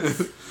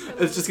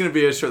 It's just gonna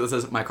be a shirt that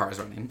says "My car is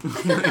running."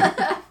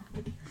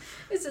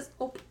 It's just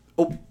Oh.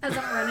 as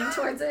I'm running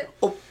towards it.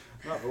 Oh.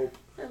 Uh-oh.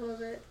 I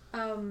love it.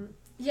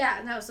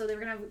 Yeah, no, so they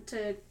were gonna have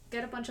to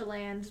get a bunch of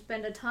land,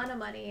 spend a ton of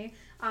money.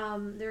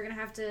 They were gonna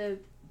have to,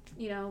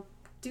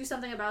 do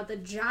something about the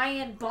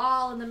giant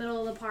ball in the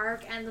middle of the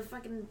park and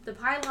the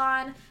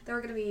pylon. They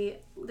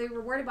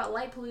were worried about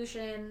light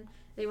pollution.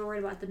 They were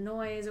worried about the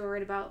noise. They were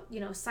worried about,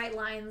 sight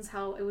lines,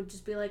 how it would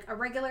just be like a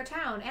regular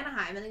town,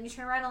 Anaheim, and then you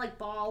turn around and like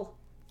ball.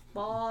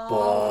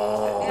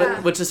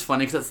 Yeah. Which is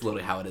funny because that's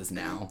literally how it is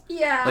now.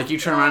 Yeah. Like you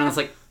turn around and it's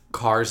like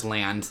cars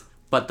land,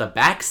 but the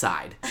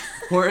backside,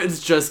 where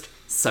it's just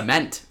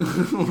cement.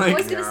 I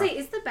was gonna say,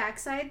 is the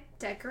backside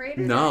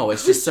decorated? No,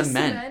 it's just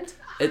cement.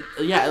 It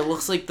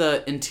looks like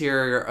the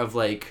interior of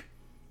like,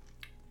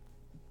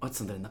 what's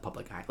something in the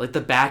public eye? Like the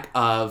back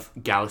of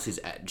Galaxy's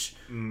Edge,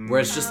 where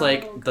it's just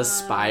like the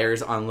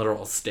spires on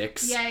literal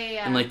sticks. Yeah.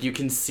 And like you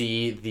can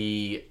see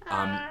the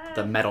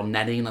metal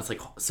netting that's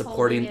like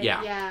supporting.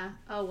 Yeah. Yeah.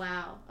 Oh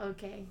wow.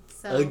 Okay.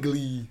 So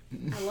Ugly.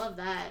 I love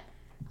that.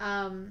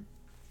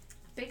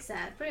 Big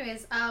sad. But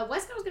anyways,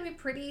 Westcott was gonna be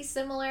pretty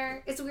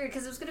similar. It's weird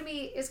because it's gonna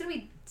be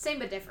same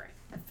but different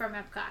from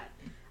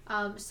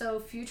Epcot. So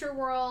Future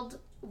World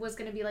was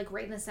gonna be like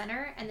right in the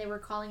center, and they were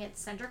calling it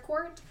Center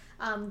Court.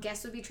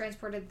 Guests would be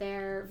transported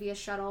there via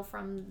shuttle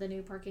from the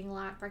new parking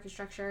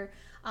structure.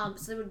 So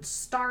they would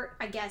start,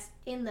 I guess,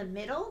 in the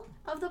middle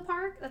of the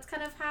park. That's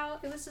kind of how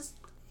it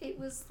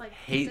was like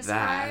Hate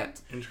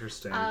described. that.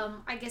 Interesting.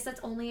 I guess that's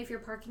only if you're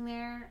parking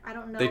there. I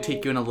don't know. They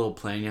take you in a little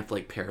plane. You have to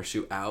like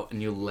parachute out,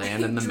 and you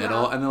land in the Drop.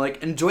 middle. And they're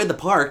like, "Enjoy the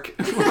park."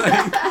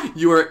 Like,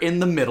 you are in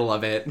the middle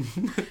of it.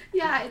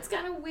 Yeah, it's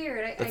kind of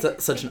weird.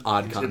 That's such an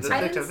odd concept.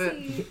 I didn't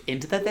see.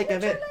 Into the thick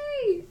of it.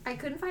 Literally. I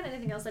couldn't find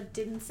anything else that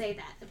didn't say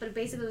that. But it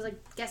basically was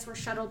like guests were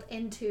shuttled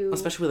into.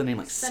 Especially with a name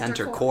like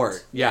Center Court.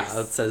 Court. Yeah, Yes.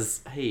 it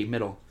says, "Hey,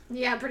 middle."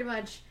 Yeah, pretty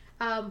much.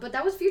 But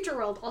that was Future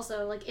World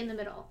also, like in the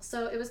middle.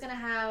 So it was gonna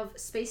have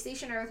Space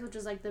Station Earth, which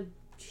is like the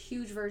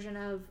huge version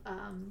of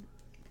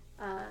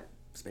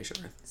Spaceship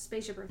Earth.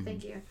 Spaceship Earth.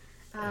 Thank you.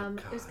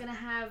 It was gonna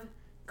have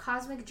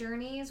Cosmic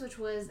Journeys, which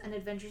was an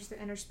Adventures Through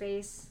Inner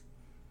Space,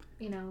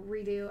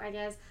 redo, I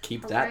guess.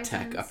 Keep Horizons.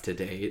 that tech up to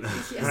date.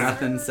 Yes,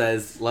 Nothing sir.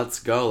 says let's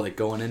go like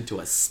going into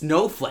a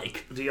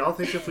snowflake. Do y'all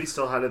think if we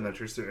still had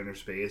Adventures Through Inner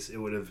Space, it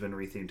would have been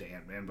rethemed to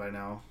Ant-Man by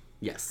now?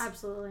 Yes.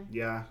 Absolutely.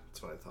 Yeah,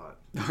 that's what I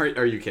thought.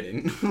 Are you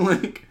kidding?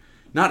 Like,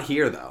 not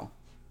here though.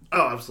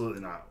 Oh,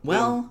 absolutely not.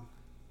 Well,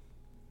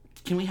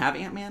 can we have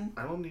Ant-Man?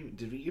 I don't even.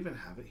 Did we even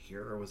have it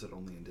here, or was it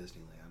only in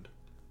Disneyland?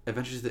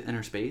 Adventures in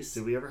Inner Space?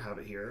 Did we ever have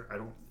it here? I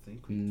don't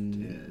think we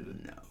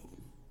did. No.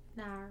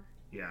 Nar.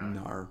 Yeah.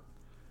 Nar.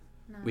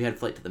 No. We had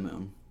Flight to the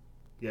Moon.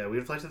 Yeah, we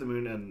had Flight to the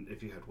Moon, and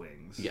If You Had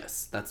Wings.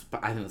 Yes, I think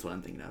that's what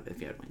I'm thinking of. If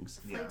you had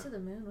wings. Flight Yeah. to the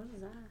Moon. What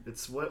is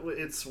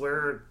that? It's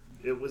where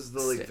it was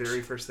the like Stitch.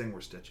 very first thing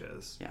where Stitch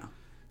is. Yeah.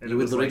 And You it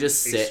would was, literally like,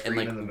 just a sit and screen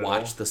like in the middle.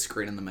 watch the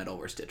screen in the middle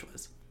where Stitch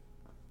was.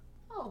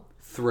 Oh.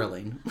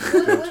 Thrilling.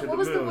 What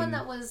was the moon. one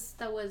that was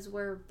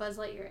where Buzz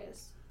Lightyear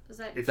is? Was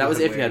that? That was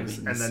If You Had Wings.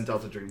 And then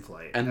Delta Dream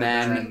Flight. And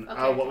then-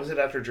 Okay. what was it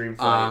after Dream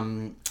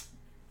Flight?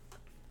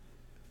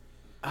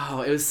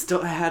 It was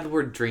still it had the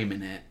word dream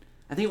in it.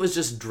 I think it was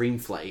just Dream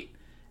Flight.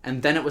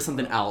 And then it was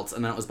something else,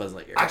 and then it was Buzz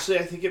Lightyear. Actually,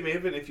 I think it may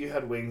have been If You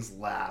Had Wings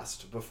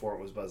last before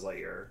it was Buzz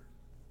Lightyear.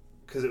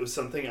 Because it was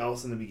something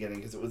else in the beginning,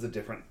 because it was a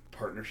different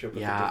partnership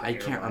with a Yeah, different I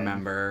can't airline.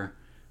 remember.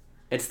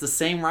 It's the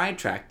same ride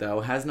track,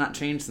 though. Has not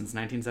changed since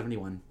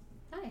 1971.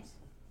 Nice.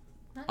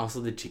 Also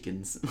the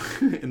chickens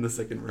in the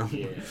second room.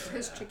 Yeah.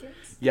 His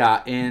chickens.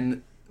 Yeah,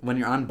 and when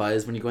you're on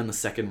Buzz, when you go in the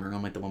second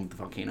room, like the one with the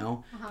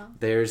volcano,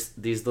 there's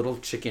these little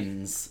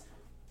chickens,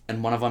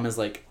 and one of them is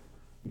like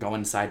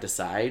going side to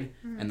side,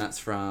 and that's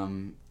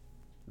from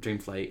Dream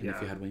Flight and If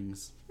Yeah. You Had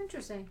Wings.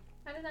 Interesting.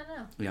 I did not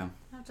know. Yeah.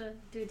 I'll have to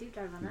do a deep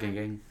dive on that. Gang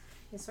gang.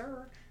 Yes,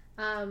 sir.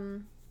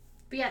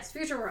 But yes,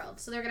 Future World.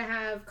 So they're going to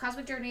have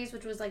Cosmic Journeys,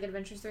 which was like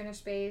Adventures Through Inner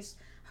Space,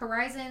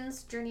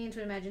 Horizons, Journey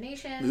into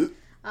Imagination,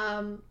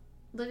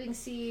 Living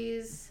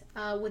Seas,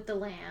 With the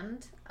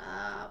Land,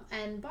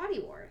 and Body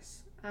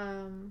Wars.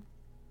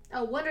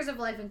 Wonders of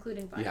Life,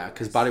 including Body Wars. Yeah,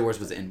 because Body Wars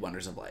was in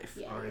Wonders of Life.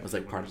 Yeah. It was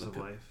like part of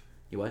Life.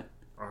 You what?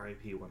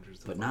 R.I.P. Wonders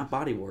of But Life. not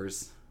Body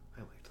Wars. I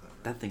liked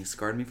that. That thing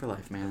scarred me for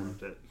life, I man.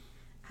 loved it.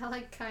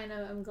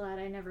 I'm glad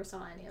I never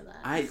saw any of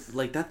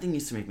that. That thing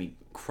used to make me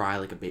cry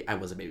like a baby. I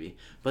was a baby.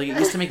 But it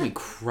used to make me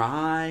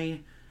cry.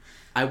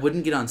 I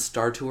wouldn't get on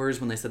Star Tours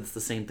when they said it's the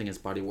same thing as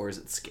Body Wars.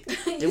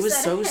 It was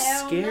so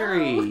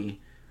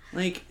scary.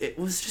 No. It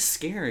was just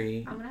scary.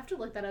 I'm going to have to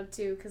look that up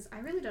too, because I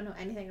really don't know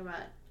anything about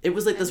it. It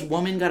was like this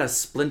woman got a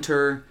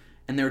splinter,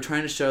 and they were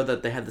trying to show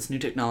that they had this new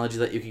technology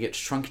that you could get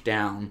shrunk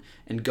down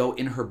and go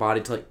in her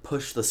body to like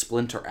push the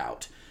splinter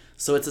out.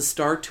 So it's a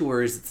Star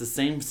Tours. It's the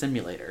same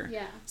simulator.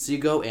 Yeah. So you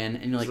go in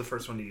and you like... was the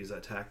first one to use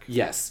that tech.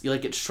 Yes. You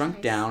like get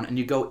shrunk down and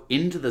you go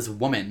into this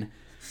woman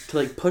to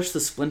like push the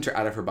splinter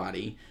out of her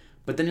body.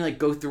 But then you like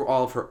go through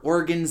all of her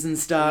organs and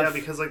stuff. Yeah,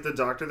 because like the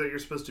doctor that you're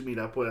supposed to meet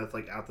up with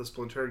like at the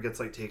splinter gets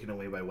like taken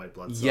away by white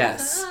blood cells.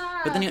 Yes.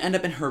 But then you end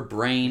up in her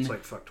brain. It's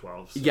like fuck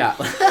 12. So. Yeah.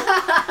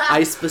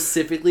 I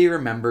specifically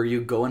remember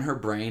you go in her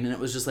brain and it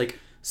was just like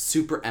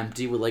super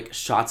empty with like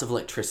shots of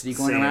electricity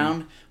going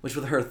around, which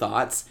with her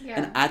thoughts.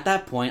 Yeah. And at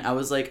that point, I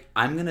was like,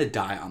 I'm gonna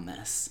die on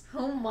this.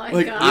 Oh my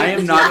god! I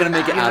am not gonna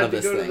make it out of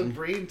this thing. You had to go to the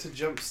brain to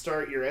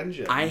jumpstart your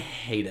engine. I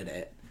hated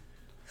it.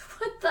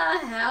 What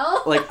the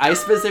hell? Like I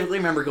specifically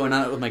remember going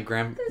on it with my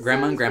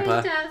grandma and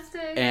grandpa,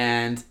 fantastic.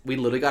 And we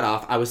literally got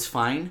off. I was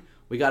fine.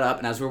 We got up,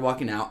 and as we were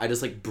walking out, I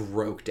just like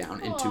broke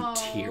down into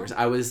tears.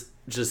 I was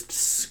just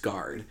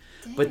scarred.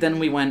 Dang. But then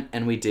we went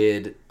and we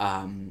did.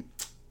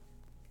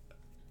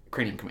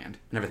 Cranium Command,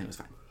 and everything was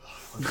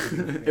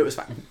fine. It was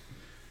fine.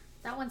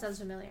 That one sounds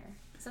familiar.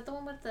 Is that the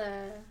one with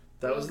the...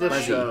 That was the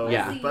show.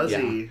 Yeah. Buzzy.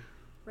 Yeah.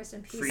 Rest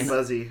in peace. Free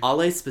Buzzy.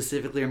 All I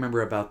specifically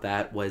remember about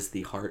that was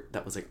the heart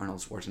that was like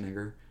Arnold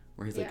Schwarzenegger,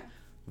 where he's like,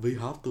 we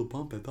have to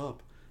pump it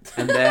up.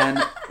 And then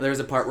there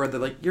was a part where they're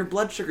like, your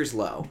blood sugar's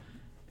low.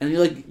 And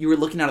you were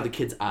looking out of the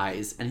kid's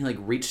eyes, and he like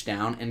reached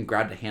down and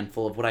grabbed a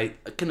handful of what I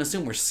can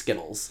assume were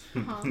Skittles,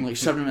 and like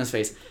shoved them in his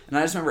face. And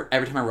I just remember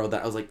every time I rode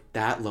that, I was like,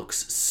 "That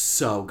looks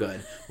so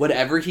good."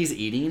 Whatever he's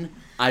eating,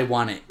 I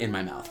want it in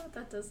my mouth.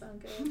 That does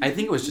sound good. I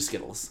think it was just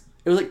Skittles.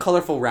 It was like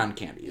colorful round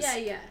candies.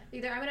 Yeah.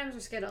 Either M&M's or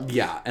Skittles.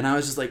 Yeah, and I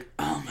was just like,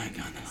 "Oh my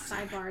god!" That looks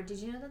Sidebar: did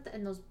you know that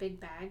in those big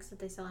bags that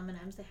they sell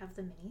M&M's, they have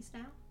the minis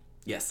now?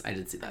 Yes, I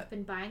did see that. I've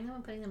been buying them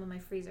and putting them in my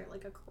freezer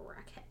like a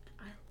crackhead.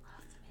 I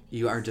love the minis.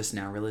 You are just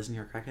now realizing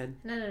you're a crackhead?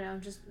 No. I'm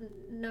just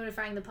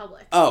notifying the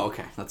public. Oh,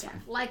 okay. That's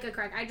fine. Like a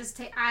crack. I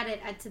just add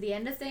it to the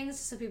end of things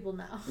so people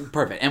know.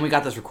 Perfect. And we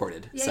got this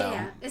recorded.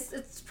 Yeah.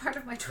 It's part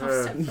of my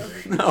 12-step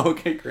program.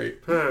 Okay,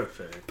 great.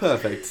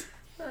 Perfect.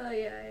 Oh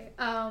yeah.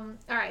 All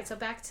right. So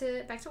back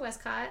to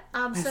Westcott.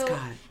 Westcott. So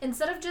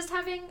instead of just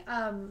having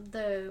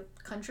the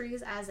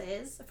countries as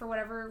is, for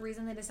whatever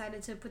reason, they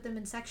decided to put them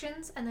in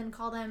sections and then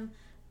call them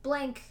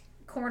blank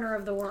corner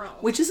of the world.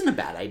 Which isn't a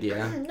bad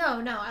idea.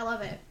 No, I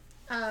love it.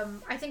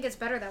 I think it's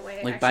better that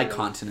way. Like actually. by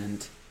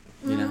continent,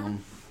 you know.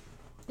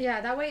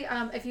 Yeah, that way,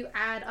 if you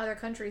add other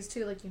countries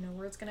too, like, you know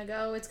where it's gonna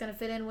go, it's gonna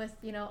fit in with,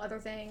 other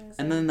things.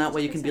 And then that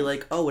way you can be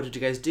like, oh, what did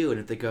you guys do? And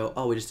if they go,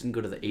 oh, we just didn't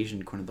go to the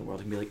Asian corner of the world,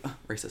 you can be like, oh,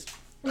 racist.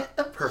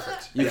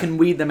 Perfect. You can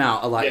weed them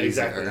out a lot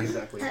easier.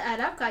 Exactly. At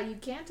Epcot, you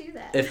can't do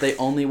that. If they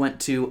only went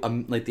to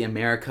like the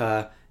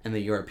America and the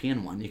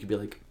European one, you could be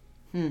like,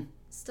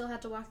 Still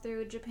have to walk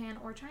through Japan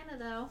or China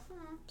though.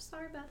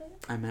 Sorry about it.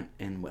 I meant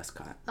in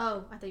Westcott.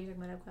 Oh, I thought you were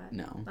talking about Epcot.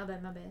 No. My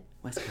bad.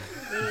 Westcott.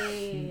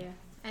 Yeah.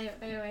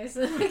 Anyways.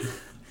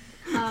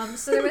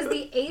 So there was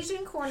the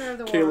Asian corner of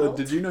the Kayla, world.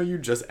 did you know you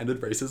just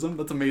ended racism?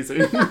 That's amazing.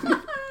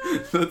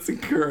 That's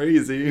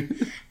crazy.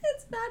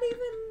 It's not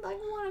even like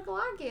 1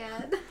 o'clock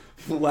yet.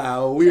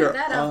 Wow, we are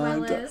that off my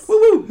on list.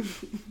 Woo!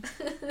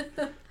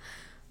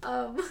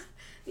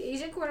 The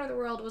Asian corner of the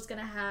world was going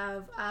to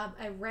have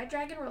a Red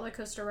Dragon roller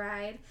coaster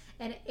ride,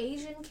 an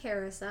Asian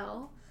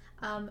carousel,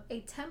 a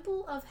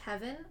Temple of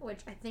Heaven, which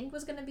I think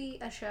was going to be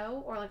a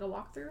show or like a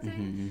walkthrough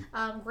thing,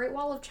 Great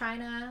Wall of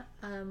China,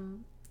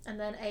 and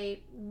then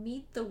a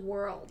Meet the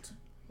World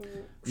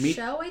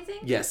show, I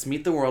think? Yes,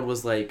 Meet the World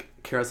was like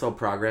Carousel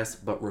Progress,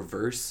 but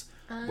reverse,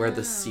 where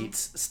the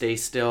seats stay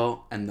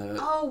still and the...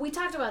 Oh, we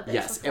talked about this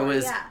Yes, before. it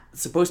was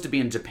supposed to be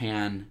in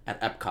Japan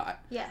at Epcot.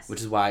 Yes. Which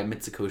is why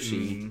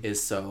Mitsukoshi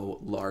is so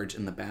large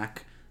in the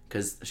back,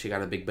 because she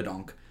got a big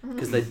badonk.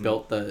 Because they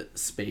built the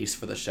space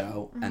for the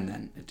show, and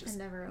then it just... It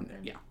never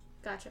opened. Yeah.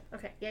 Gotcha.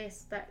 Okay.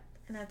 Yes, that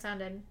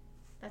sounded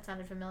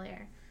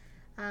familiar.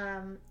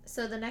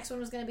 So the next one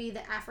was going to be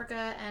the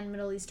Africa and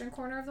Middle Eastern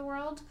corner of the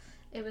world.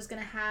 It was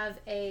going to have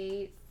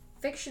a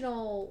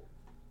fictional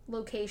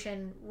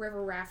location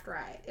river raft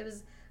ride. It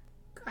was,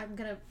 I'm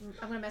gonna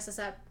mess this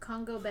up.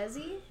 Congo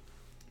Bezi?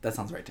 That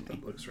sounds right to me.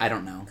 That looks right. I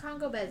don't know.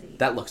 Congo Bezi.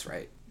 That looks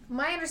right.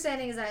 My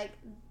understanding is that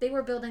they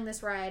were building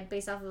this ride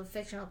based off of a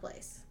fictional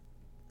place.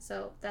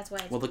 So that's why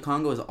it's... Well, the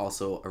Congo is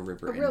also a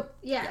river.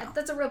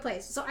 That's a real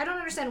place. So I don't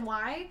understand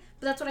why,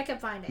 but that's what I kept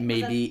finding.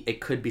 Maybe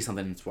it could be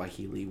something in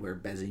Swahili where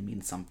Bezi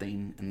means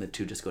something and the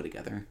two just go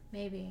together.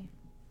 Maybe.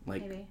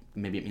 Like,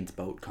 maybe it means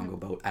boat, Congo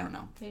boat. I don't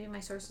know. Maybe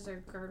my sources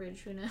are garbage.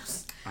 Who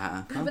knows?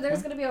 But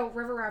there's going to be a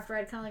river raft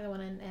ride, kind of like the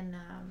one in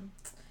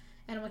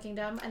Animal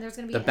Kingdom. And there's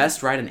going to be... The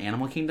best ride in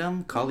Animal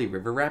Kingdom, Kali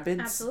River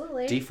Rapids.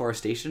 Absolutely.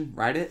 Deforestation,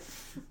 ride it.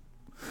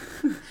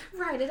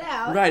 Ride it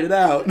out. Ride it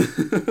out.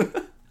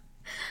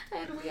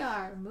 And we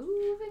are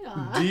moving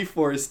on.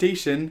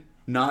 Deforestation,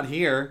 not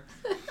here.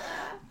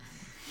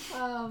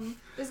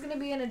 There's going to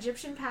be an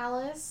Egyptian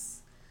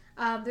palace.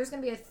 There's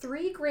going to be a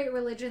 3 Great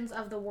Religions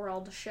of the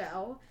World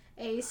show,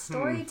 a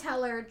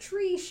storyteller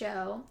tree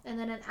show, and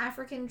then an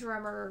African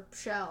drummer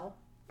show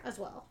as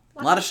well.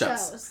 A lot of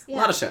shows. Yeah. A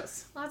lot of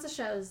shows. Lots of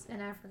shows in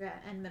Africa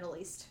and Middle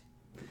East.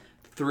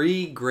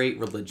 3 Great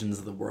Religions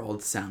of the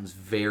World sounds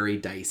very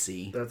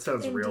dicey. That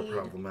sounds real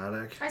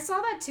problematic. I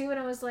saw that too, and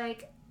I was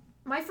like,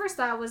 my first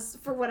thought was,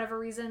 for whatever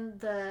reason,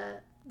 the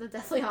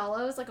Deathly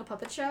Hallows, like a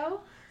puppet show.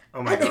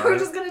 Oh my god. They were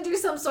just going to do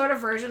some sort of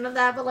version of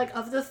that, but like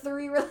of the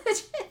 3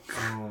 religions.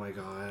 Oh my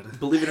god.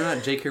 Believe it or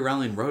not, J.K.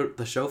 Rowling wrote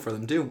the show for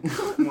them too.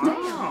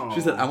 Wow.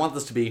 She said, I want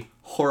this to be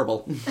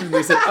horrible. And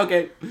they said,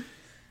 okay.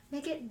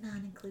 Make it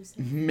non-inclusive.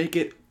 Make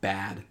it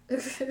bad.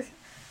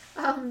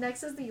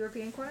 Next is the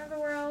European corner of the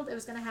world. It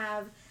was going to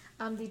have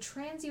the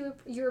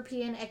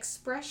Trans-European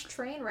Express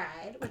train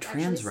ride. A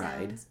trans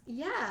ride?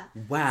 Yeah.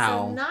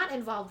 Wow. So not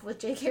involved with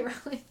J.K.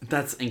 Rowling.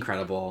 That's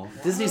incredible.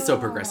 Disney's so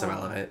progressive, I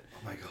love it.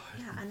 Oh my god.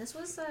 Yeah, and this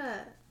was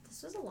a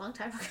long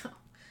time ago.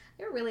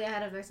 They were really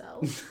ahead of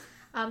themselves.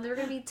 There were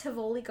going to be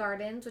Tivoli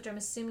Gardens, which I'm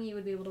assuming you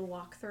would be able to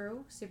walk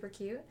through. Super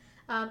cute.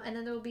 And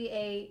then there will be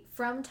a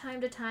From Time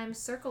to Time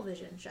Circle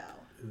Vision show.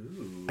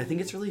 Ooh. I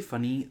think it's really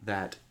funny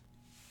that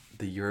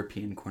the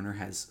European corner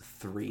has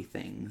 3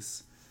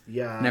 things.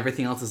 Yeah. And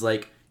everything else is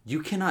like,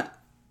 you cannot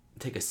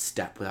take a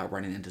step without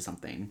running into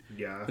something.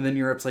 Yeah. And then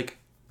Europe's like,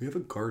 we have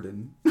a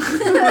garden.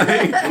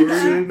 Like,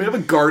 we have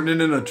a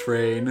garden and a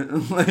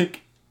train.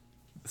 Like,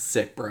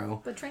 sick,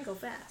 bro. But train go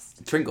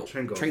fast. Tringle.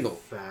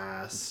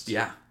 Fast.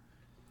 Yeah.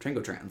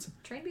 Tringo trans.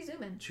 Train be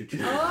zooming. Choo choo.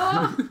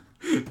 Oh!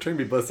 Train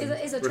be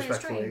bussin'. Is a trans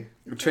train.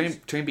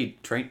 Train be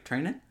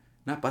trainin'?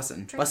 Not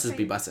bussin'. Buses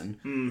be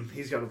bussin'.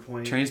 He's got a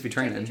point. Trains be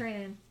trainin'.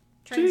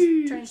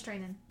 Trains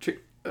training.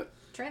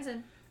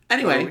 Transin.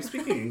 Anyway. Are we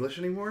speaking English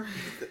anymore?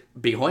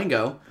 Be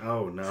hoingo.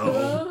 Oh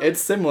no.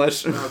 It's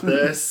Simlish. Not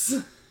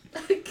this.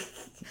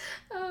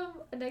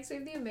 Next we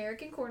have the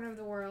American corner of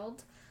the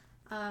world.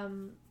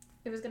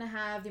 It was going to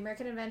have the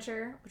American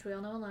Adventure, which we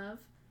all know and love.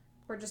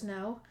 Or just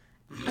know.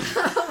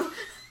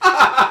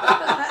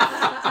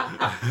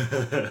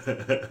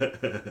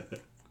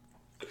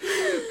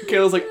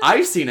 Kayla's like,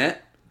 I've seen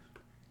it.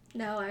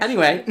 No, actually.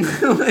 Anyway.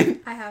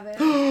 I haven't.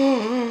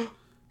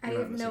 I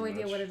have no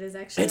idea what it is,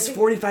 actually. It's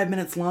 45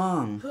 minutes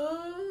long.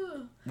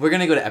 We're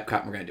going to go to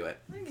Epcot and we're going to do it.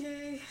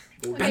 Okay.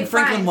 Ben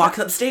Franklin walks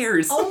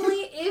upstairs.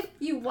 Only if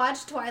you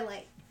watch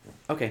Twilight.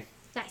 Okay.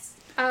 Nice.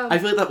 I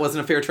feel like that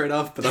wasn't a fair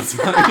trade-off, but that's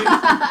fine.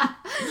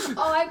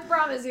 Oh, I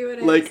promise you it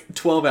is. Like,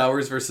 12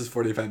 hours versus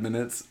 45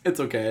 minutes. It's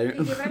okay.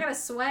 If I gotta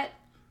sweat,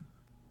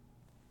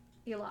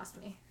 you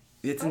lost me.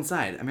 It's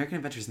inside. American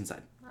Adventure's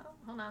inside. Oh,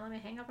 hold on. Let me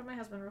hang up on my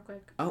husband real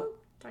quick. Oh.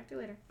 Talk to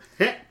you later.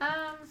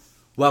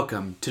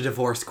 Welcome to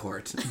Divorce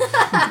Court.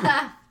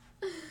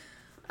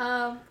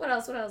 What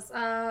else?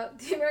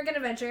 The American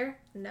Adventure.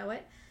 Know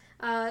it.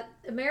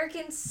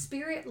 American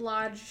Spirit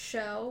Lodge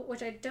show,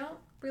 which I don't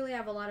really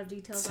have a lot of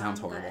details on. Sounds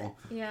horrible.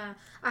 But yeah.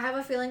 I have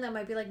a feeling that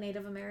might be like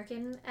Native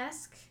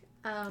American-esque.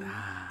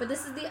 But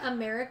this is the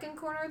American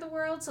corner of the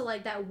world, so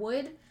like that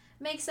would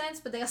make sense,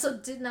 but they also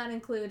did not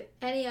include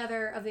any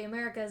other of the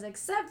Americas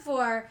except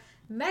for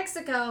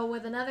Mexico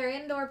with another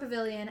indoor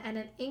pavilion and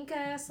an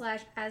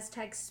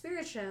Inca/Aztec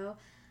spirit show,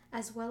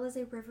 as well as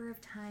a River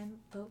of Time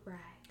boat ride.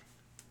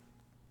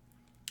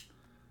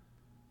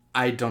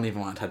 I don't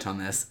even want to touch on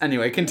this.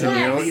 Anyway, continue.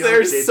 Yes.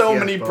 There's so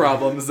many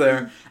problems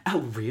there.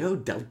 El Rio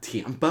del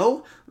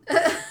Tiempo?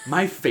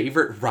 My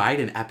favorite ride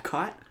in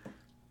Epcot?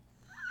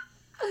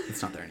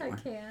 It's not there anymore.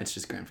 I can't. It's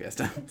just Grand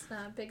Fiesta. It's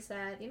not. Big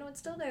sad. You know what's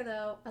still there,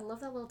 though? I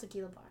love that little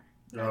tequila bar.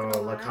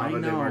 Oh, La Cava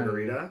de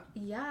Margarita?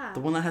 Yeah. The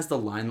one that has the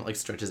line that like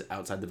stretches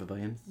outside the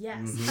pavilion?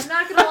 Yes. Mm-hmm. I'm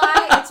not gonna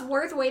lie, it's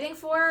worth waiting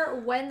for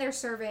when they're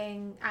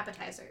serving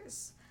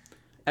appetizers.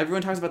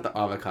 Everyone talks about the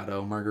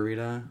avocado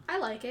margarita. I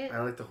like it.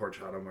 I like the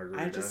horchata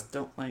margarita. I just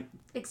don't like...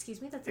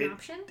 Excuse me, that's an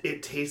option?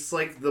 It tastes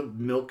like the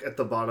milk at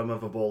the bottom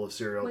of a bowl of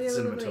cereal,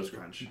 Cinnamon Toast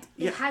Crunch.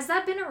 Yeah. Has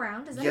that been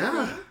around? Is that a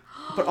Yeah. thing?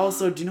 But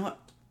also, do you know what?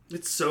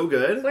 It's so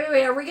good.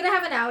 Wait, are we gonna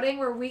have an outing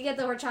where we get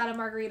the horchata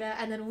margarita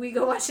and then we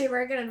go watch the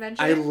American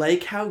Adventure? I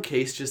like how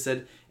Case just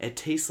said, it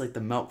tastes like the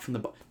milk from the...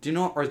 Do you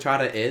know what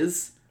horchata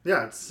is?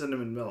 Yeah, it's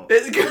cinnamon milk. So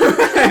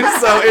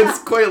it's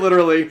quite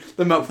literally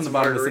the milk from the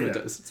bottom of the cinnamon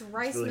toast. It's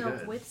rice really milk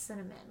good. with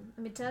cinnamon.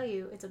 Let me tell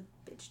you, it's a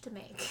bitch to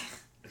make.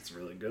 It's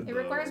really good, It though.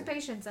 requires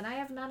patience, and I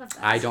have none of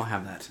that. I don't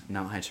have that.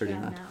 No, I sure do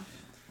not.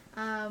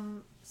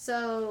 No.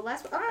 So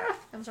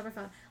I'm sorry, my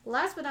phone.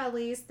 Last but not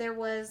least, there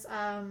was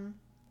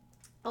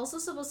also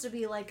supposed to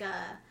be like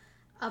a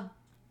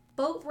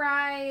boat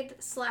ride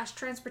 /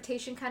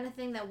 transportation kind of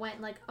thing that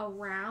went like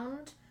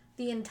around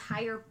the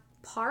entire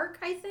park,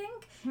 I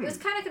think. It was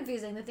kind of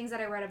confusing, the things that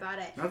I read about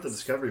it. Not the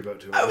Discovery Boat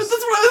tours. That's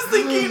what I was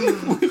thinking.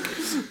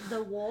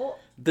 The what?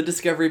 The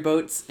Discovery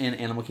boats in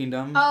Animal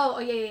Kingdom. Oh,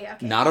 yeah.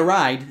 Okay. Not a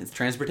ride. It's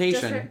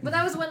transportation. But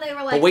that was when they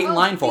were like, wait in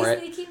line for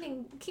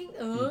Beastly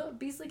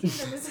Beastly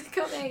Kingdom is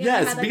coming.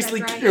 Yes, and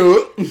Beastly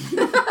Kingdom.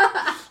 Kingdom.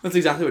 That's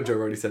exactly what Joe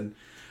already said.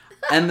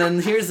 And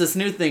then here's this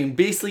new thing,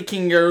 Beastly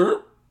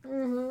Kingdom.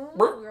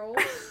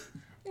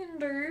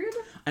 Indeed.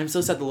 I'm so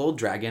sad the little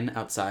dragon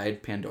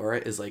outside Pandora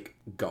is like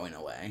going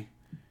away.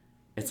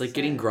 It's like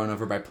getting grown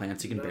over by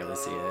plants. You can barely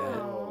see it.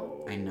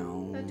 Oh. I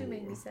know. That do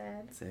make me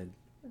sad. Sid.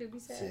 Do be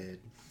sad. Sid.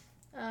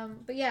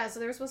 But yeah, so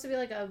there was supposed to be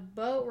like a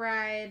boat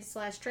ride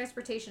 /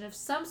 transportation of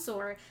some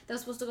sort that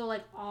was supposed to go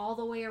like all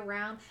the way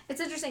around. It's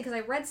interesting because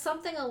I read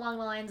something along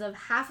the lines of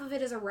half of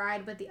it is a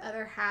ride, but the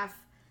other half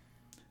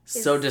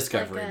So is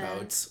Discovery like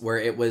boats, where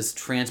it was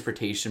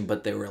transportation,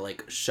 but there were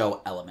like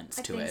show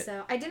elements to it.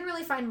 So. I didn't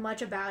really find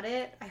much about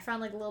it. I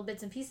found like little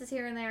bits and pieces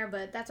here and there,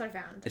 but that's what I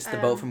found. It's the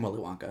boat from Willy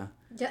Wonka.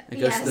 Yeah, It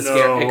goes to the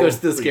No, it goes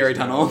to the scary please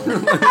tunnel.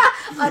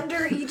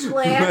 under each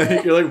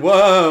land. You're like,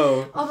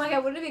 whoa. Oh my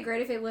god, wouldn't it be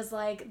great if it was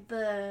like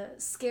the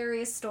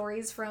scariest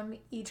stories from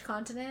each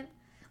continent?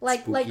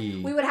 Like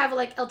Spooky. we would have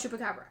like El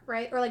Chupacabra,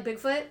 right? Or like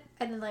Bigfoot,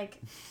 and then like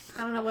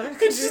I don't know what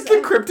It's just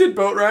the cryptid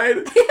boat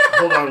ride.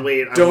 Hold on,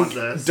 wait. I want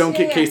this. Don't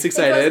get Case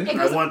excited. It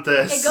goes, I want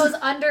this. It goes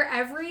under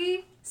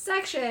every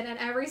section, and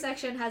every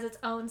section has its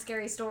own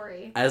scary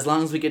story. As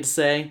long as we get to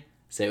say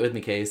it with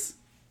me, Case.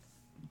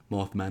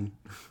 Mothman.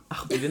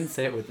 Oh, you didn't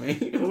say it with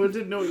me. Oh, I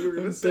didn't know what you were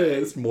going to say.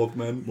 It's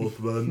Mothman.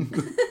 Mothman.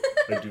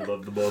 I do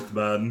love the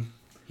Mothman.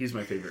 He's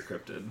my favorite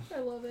cryptid. I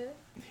love it.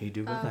 He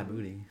do with that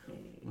booty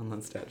on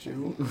that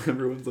statue.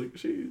 Everyone's like,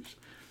 sheesh.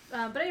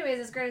 But anyways,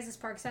 as great as this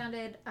park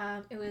sounded,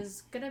 it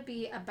was going to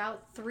be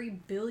about $3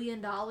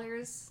 billion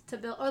to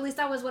build. Or at least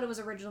that was what it was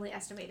originally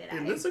estimated at.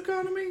 In this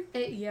economy?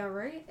 Yeah,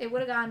 right? It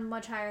would have gone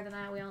much higher than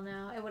that, we all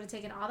know. It would have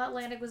taken all that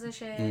land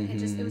acquisition.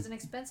 It was an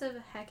expensive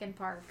heckin'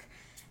 park.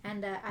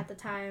 And at the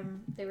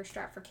time, they were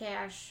strapped for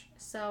cash.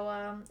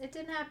 So it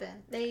didn't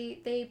happen.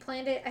 They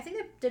planned it. I think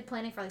they did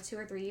planning for like 2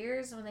 or 3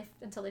 years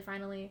until they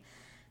finally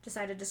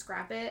decided to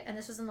scrap it. And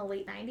this was in the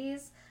late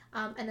 90s.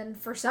 And then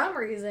for some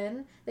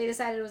reason, they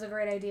decided it was a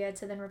great idea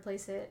to then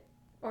replace it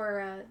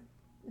or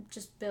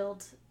just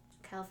build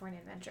California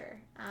Adventure.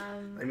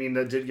 I mean,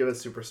 that did give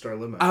us Superstar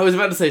Limo. I was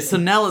about to say, so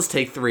now let's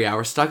take 3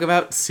 hours to talk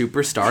about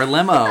Superstar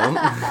Limo.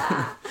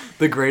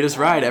 The greatest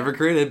ride ever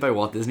created by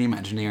Walt Disney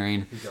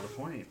Imagineering. You got a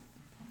point.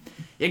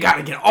 You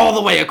gotta get all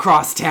the way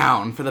across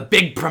town for the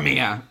big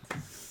premiere.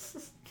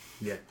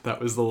 Yeah.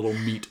 That was the little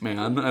meat man.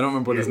 I don't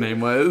remember what his name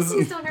was.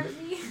 Please don't hurt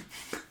me.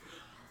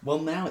 Well,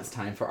 now it's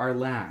time for our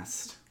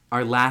last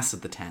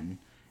of the 10,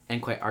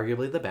 and quite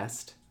arguably the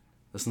best.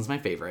 This one's my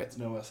favorite. It's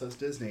no SS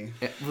Disney.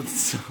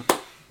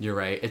 You're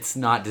right. It's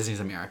not Disney's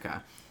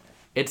America.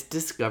 It's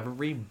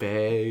Discovery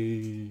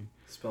Bay.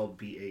 Spelled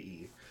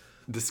B-A-E.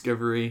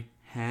 Discovery,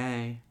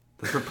 hey.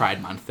 That's for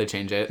Pride Month. They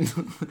change it.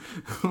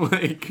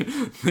 Like,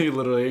 they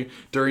literally,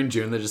 during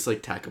June, they just,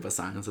 like, tack up a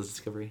sign that says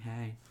Discovery,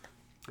 hey.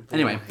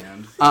 Anyway,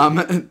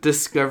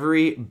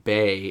 Discovery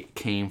Bay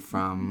came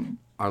from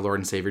our Lord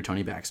and Savior,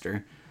 Tony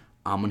Baxter.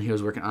 When he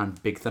was working on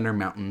Big Thunder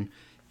Mountain,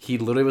 he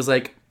literally was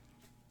like,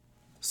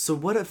 so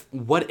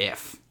what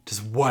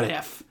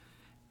if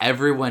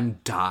everyone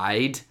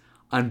died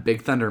on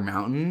Big Thunder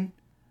Mountain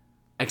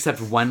except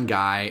one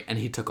guy and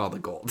he took all the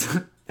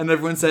gold? And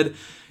everyone said,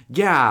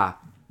 yeah,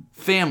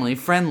 family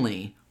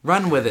friendly.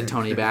 Run with it,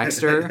 Tony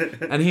Baxter.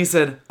 And he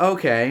said,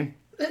 okay.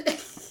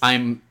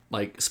 I'm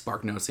like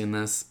spark noticing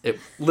this. It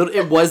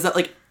was that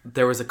like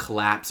there was a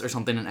collapse or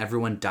something and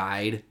everyone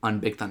died on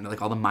Big Thunder.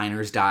 Like all the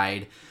miners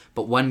died,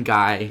 but one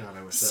guy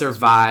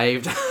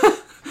survived.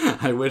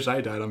 I wish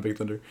I died on Big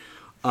Thunder.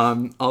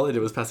 All I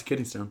did was pass a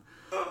kidney stone.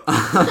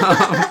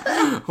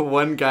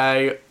 One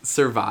guy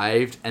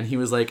survived and he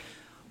was like,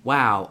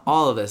 wow,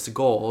 all of this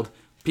gold,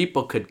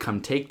 people could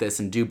come take this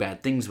and do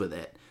bad things with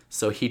it.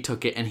 So he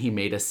took it and he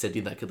made a city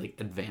that could like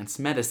advance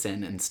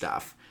medicine and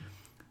stuff.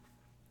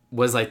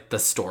 Was like the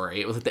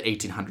story. It was like the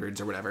 1800s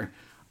or whatever.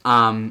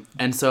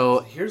 And so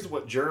here's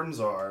what germs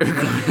are.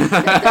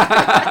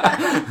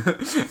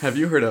 Have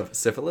you heard of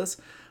syphilis?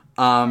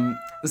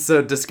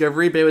 So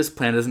Discovery Bay was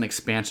planned as an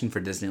expansion for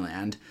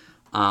Disneyland,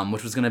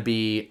 which was going to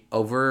be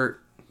over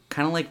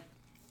kind of like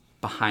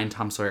behind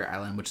Tom Sawyer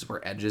Island, which is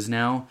where Edge is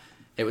now.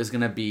 It was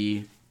going to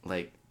be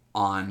like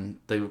on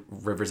the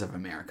rivers of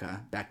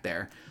America back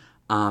there.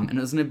 And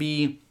it was going to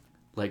be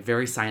like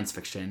very science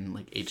fiction,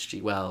 like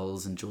H.G.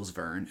 Wells and Jules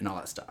Verne and all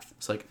that stuff.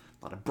 So like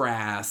a lot of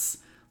brass,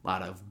 a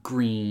lot of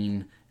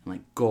green, and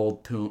like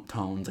gold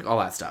tones, like all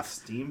that stuff.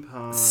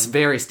 Steampunk. It's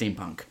very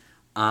steampunk.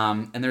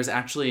 And there's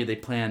actually, they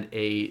planned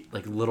a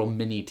like little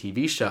mini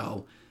TV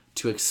show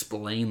to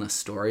explain the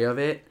story of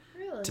it.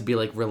 Really? To be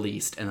like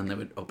released, and then they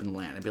would open the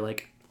land and be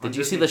like, did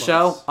you see Disney the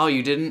show? Plus. Oh,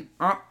 you didn't?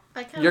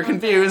 I kind of You're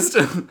confused.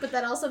 But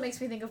that also makes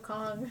me think of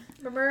Kong.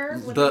 Remember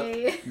when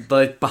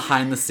the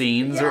behind the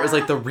scenes, where it was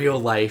like the real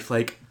life,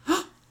 like,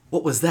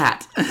 what was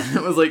that?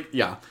 It was like,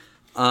 yeah,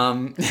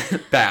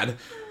 bad.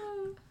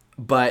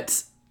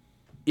 But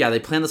yeah, they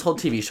planned this whole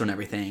TV show and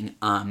everything.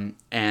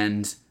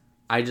 And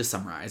I just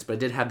summarized, but I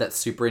did have that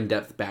super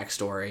in-depth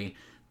backstory.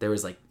 There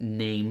was like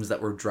names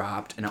that were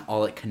dropped, and it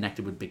all like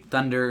connected with Big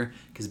Thunder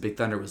because Big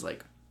Thunder was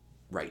like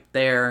right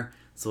there.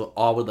 So it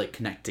all would, like,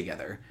 connect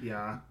together.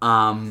 Yeah.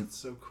 That's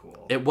so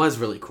cool. It was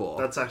really cool.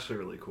 That's actually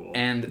really cool.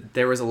 And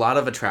there was a lot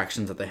of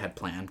attractions that they had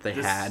planned.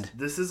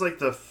 This is, like,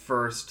 the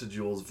first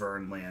Jules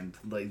Verne land,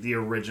 like, the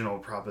original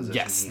proposition.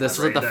 Yes, this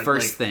was the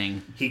first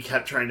thing. He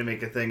kept trying to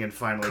make a thing and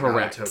finally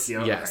Correct. got to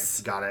Tokyo. Yes.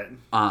 Okay, got it.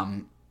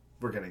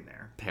 We're getting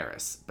there.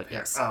 Paris, but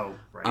yes. Oh,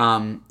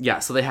 right. Yeah,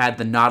 so they had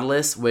the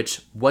Nautilus,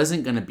 which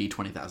wasn't going to be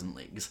 20,000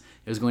 Leagues.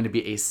 It was going to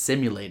be a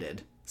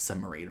simulated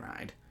submarine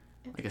ride.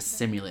 Like a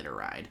simulator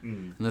ride.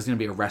 And there's going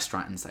to be a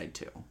restaurant inside,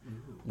 too.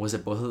 Was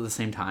it both at the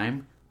same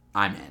time?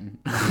 I'm in.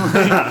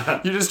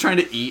 Like, you're just trying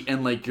to eat,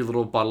 and, like, your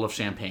little bottle of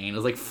champagne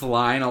is, like,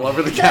 flying all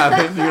over the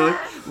cabin. And you're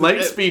like,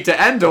 light speed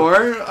to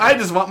Endor. I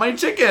just want my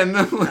chicken.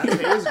 It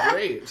was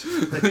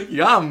great.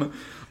 Yum.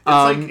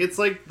 It's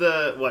like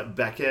the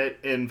Beckett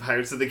in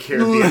Pirates of the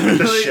Caribbean with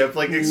the ship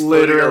like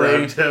exploding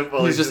around him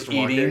while he's just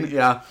eating. walking.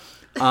 Yeah.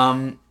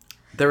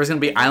 There was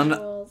gonna be Island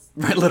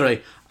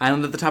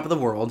at the top of the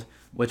world,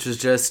 which was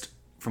just,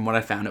 from what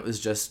I found, it was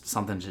just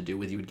something to do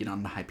with you would get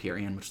on the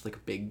Hyperion, which is like a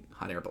big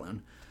hot air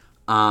balloon.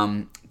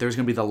 There was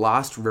gonna be the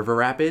Lost River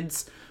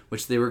Rapids,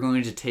 which they were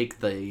going to take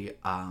the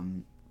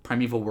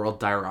Primeval World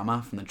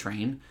diorama from the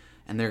train,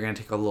 and they're going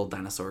to take all the little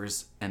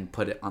dinosaurs and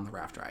put it on the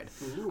raft ride.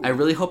 Ooh. I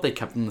really hope they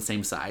kept them the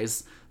same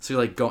size. So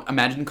you're like,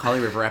 imagine Kali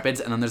River Rapids,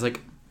 and then there's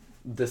like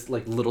this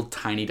like little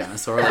tiny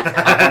dinosaur like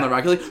up on the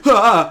rock. You're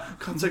like,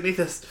 comes underneath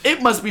us.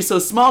 It must be so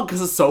small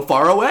because it's so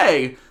far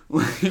away.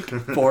 Like,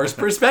 forced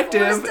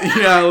perspective.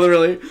 Yeah,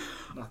 literally.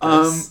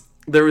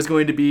 There was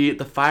going to be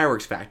the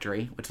Fireworks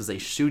Factory, which was a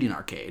shooting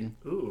arcade.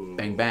 Ooh.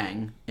 Bang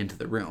bang into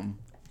the room.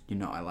 You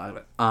know I love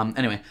it.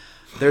 Anyway,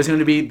 there's going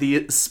to be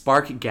the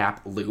Spark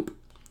Gap Loop,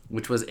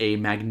 which was a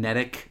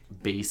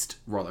magnetic-based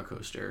roller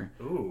coaster.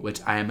 Ooh.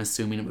 Which I am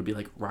assuming it would be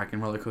like Rock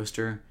and Roller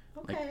Coaster,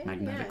 like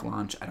magnetic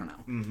launch. I don't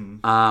know.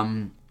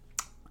 Mm-hmm.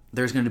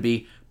 There's going to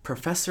be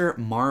Professor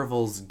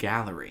Marvel's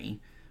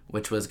Gallery,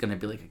 which was going to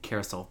be like a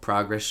Carousel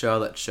Progress show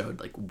that showed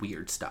like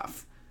weird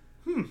stuff.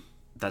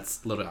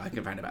 That's literally all I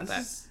can find about that.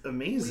 This is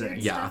amazing.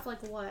 Weird stuff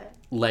like what?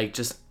 Like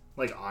just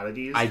like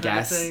oddities, I kind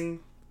guess, of thing?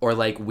 Or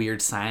like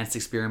weird science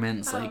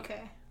experiments, like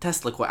okay.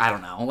 Tesla coil. I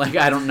don't know. Like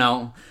I don't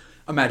know.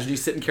 Imagine you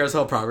sit in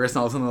Carousel Progress and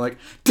all of a sudden they're like,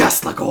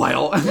 Tesla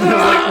coil! And there's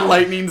like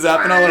lightning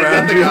zapping all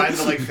around the you. guy in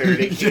the like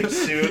Faraday cube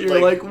suit. You're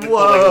like, with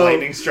whoa! The, like,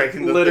 lightning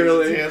striking the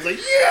literally. Hands, like,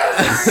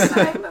 yes!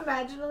 I'm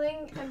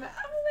imagining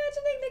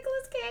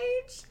Nicolas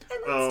Cage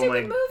and that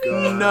stupid movie.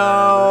 God.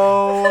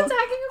 No! I'm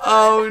talking about.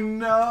 Oh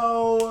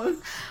no!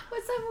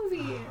 What's that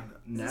movie?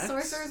 Next?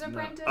 Sorcerer's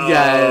Apprentice? Oh,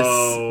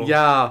 Yes.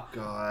 Yeah.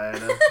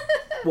 God.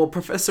 Well,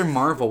 Professor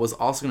Marvel was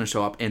also going to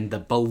show up in the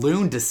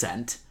Balloon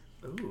Descent,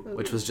 Ooh.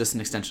 which was just an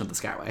extension of the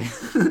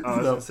Skyway. I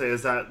was gonna say,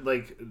 is that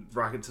like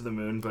Rocket to the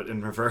Moon but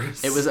in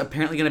reverse? It was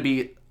apparently going to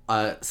be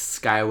a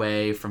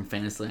Skyway from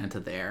Fantasyland to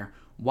there.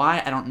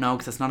 Why? I don't know,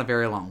 because it's not a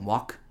very long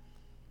walk.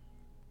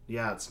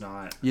 Yeah, it's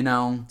not. You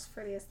know? It's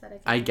pretty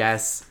aesthetic. I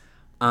guess.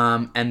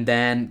 And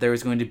then there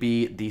was going to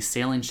be the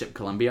sailing ship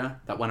Columbia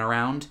that went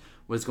around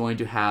was going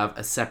to have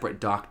a separate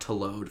dock to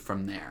load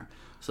from there.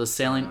 So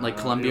sailing, like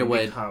Columbia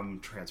would become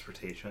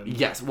transportation.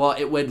 Yes, well,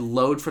 it would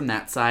load from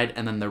that side,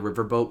 and then the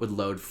riverboat would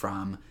load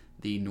from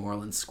the New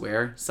Orleans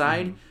Square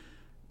side. Mm-hmm.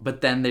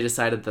 But then they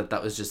decided that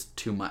that was just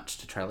too much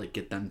to try to like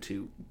get them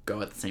to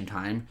go at the same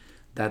time.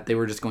 That they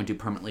were just going to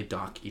permanently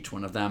dock each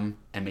one of them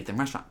and make them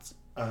restaurants.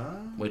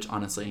 Which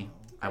honestly,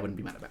 I wouldn't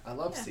be mad about. I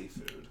love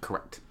seafood.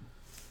 Correct.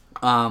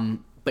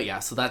 But yeah,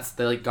 so that's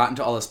they like got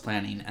into all this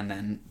planning, and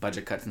then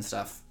budget cuts and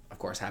stuff, of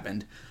course,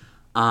 happened.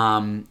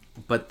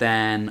 But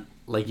then,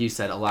 like you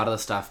said, a lot of the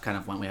stuff kind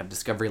of went. We have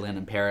Discoveryland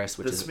in Paris,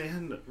 which this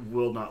man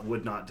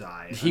would not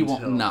die. He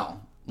won't.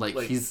 No, like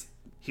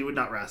he would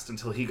not rest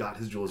until he got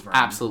his Jules Verne.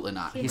 Absolutely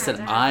not. He said,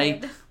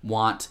 "I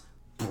want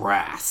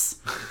brass."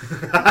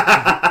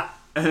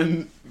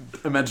 And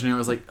Imagineer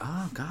was like,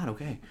 "Oh God,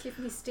 okay." Give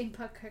me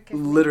steampunk cricket.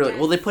 Literally,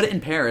 well, they put it in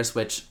Paris,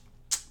 which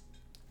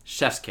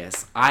chef's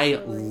kiss. I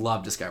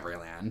love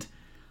Discoveryland.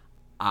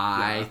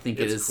 I think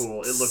it is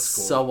cool. It looks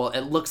cool. So well.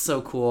 It looks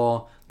so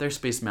cool. Their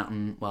Space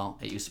Mountain, well,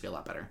 it used to be a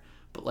lot better,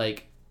 but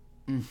like,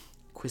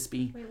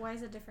 crispy. Wait, why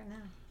is it different now?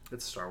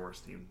 It's Star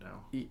Wars themed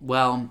now.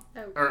 Well,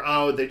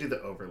 they do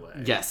the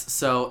overlay. Yes.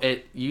 So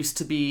it used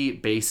to be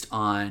based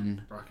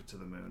on Rocket to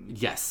the Moon.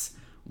 Yes,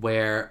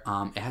 where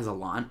it has a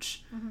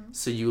launch,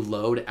 so you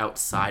load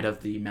outside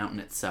of the mountain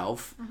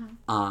itself,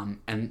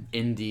 and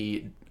in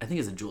the I think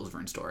it's a Jules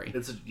Verne story.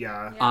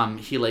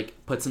 He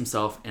like puts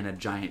himself in a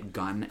giant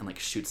gun and like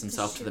shoots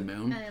himself to the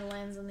moon, and it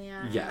lands in the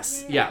air.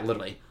 Yes, yeah,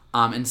 literally.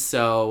 And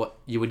so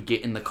you would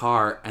get in the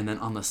car, and then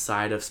on the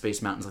side of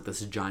Space Mountain's like this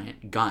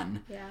giant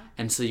gun,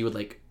 and so you would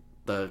like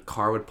the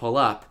car would pull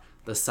up,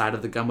 the side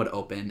of the gun would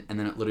open, and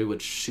then it literally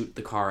would shoot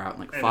the car out,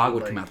 and And fog it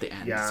would would, come like, out the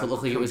end. yeah, So it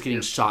looked like it was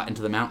getting shot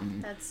into the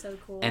mountain. That's so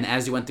cool. And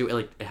as you went through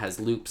it, it has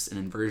loops and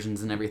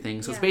inversions and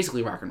everything. So it's Yeah.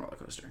 basically rock and roller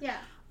coaster. Yeah.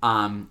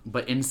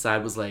 But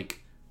inside was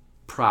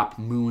prop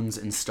moons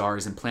and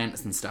stars and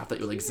planets and stuff that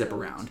you would zip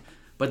around.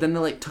 But then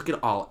they took it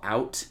all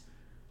out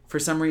for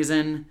some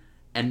reason,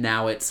 and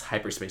now it's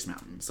Hyperspace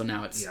Mountain. So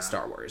now it's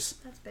Star Wars.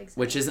 That's big.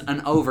 Which is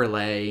an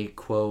overlay,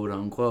 quote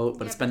unquote,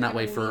 but it's been that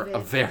way for a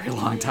very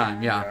long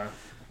time. Yeah.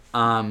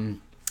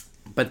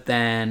 But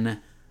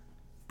then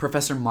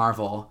Professor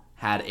Marvel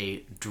had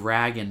a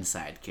dragon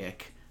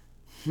sidekick.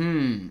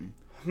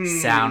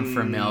 Sound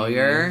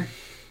familiar?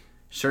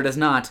 Sure does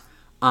not.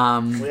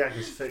 Well, yeah,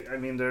 because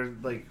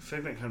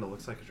Figment kind of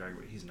looks like a dragon,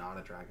 but he's not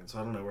a dragon. So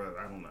I don't know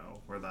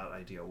where that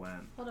idea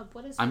went. Hold up,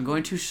 what is? I'm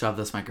going to shove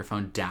this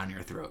microphone down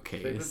your throat,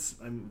 Case.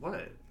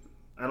 What?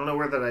 I don't know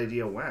where that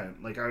idea went.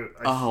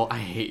 I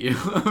hate you.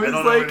 I don't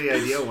know where the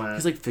idea went.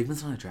 He's like,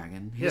 Figment's not a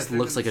dragon. He just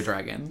looks like a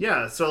dragon.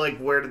 Yeah, so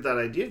where did that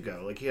idea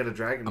go? He had a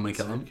dragon. I'm gonna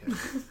kill him.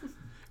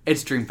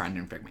 It's Dreamfinder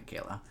and Figment,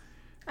 Kayla.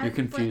 Your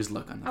confused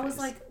look on the face. I was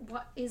like,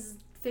 what, is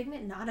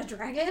Figment not a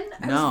dragon?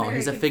 No,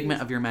 he's a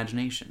figment of your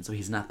imagination, so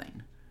he's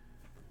nothing.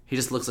 He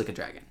just looks like a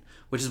dragon,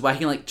 which is why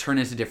he can turn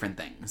into different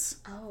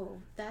things. Oh,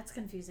 that's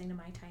confusing to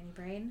my tiny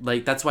brain.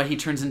 That's why he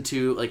turns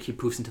into he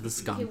poofs into the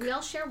skunk. Okay, we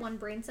all share one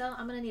brain cell.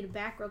 I'm gonna need a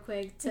back real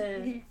quick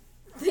to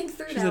think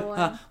through that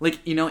one.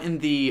 In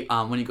the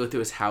when you go through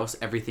his house,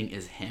 everything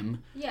is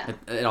him. Yeah.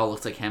 It all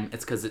looks like him.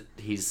 It's because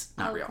he's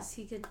not real.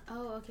 He could.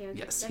 Oh, okay.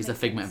 Yes, that he's a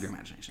figment sense. of your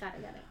imagination. Got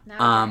it.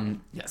 Now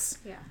yes.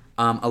 Yeah.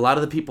 A lot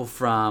of the people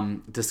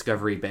from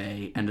Discovery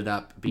Bay ended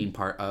up being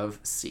part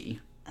of C.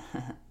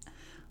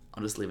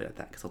 I'll just leave it at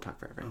that because I'll talk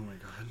forever. Oh my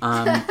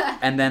god.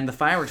 And then the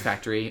Fireworks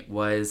Factory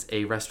was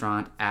a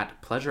restaurant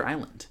at Pleasure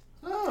Island.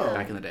 Oh.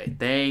 Back in the day.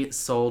 They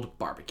sold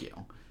barbecue.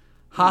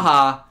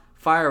 Haha.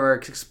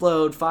 Fireworks,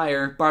 explode,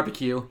 fire,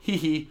 barbecue. Hee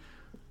hee.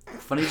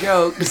 Funny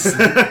jokes.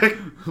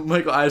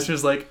 Michael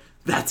Eisner's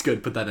that's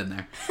good. Put that in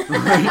there.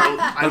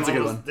 That's a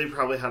good one. They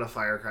probably had a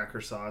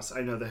firecracker sauce. I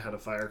know they had a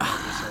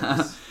firecracker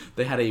sauce.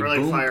 They had a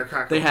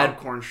firecracker. They had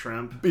popcorn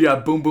shrimp. Yeah,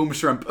 boom boom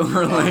shrimp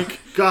or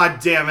God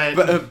damn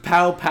it!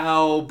 Pow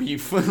pow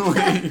beef. But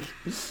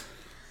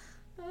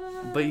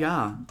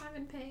yeah. I'm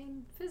in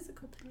pain,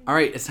 physical pain. All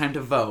right, it's time to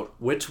vote.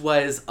 Which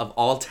was of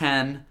all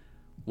 10?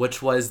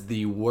 Which was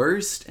the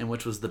worst and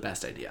which was the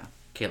best idea?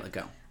 Kayla,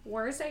 go.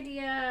 Worst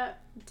idea: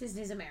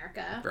 Disney's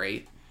America.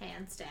 Great.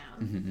 Hands down.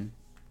 Mm-hmm.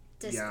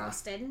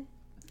 Disgusted.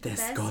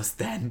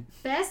 Disgusted.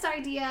 Best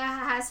idea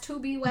has to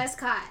be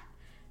Westcott.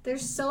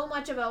 There's so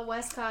much about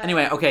Westcott.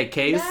 Anyway, okay,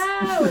 Case.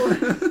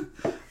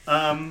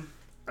 No!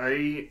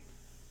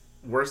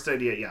 Worst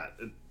idea, yeah.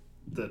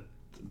 The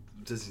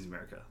Disney's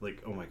America.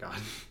 Oh my god.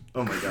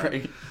 Oh my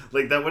god.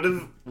 Right. That would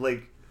have,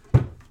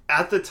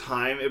 at the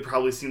time, it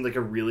probably seemed like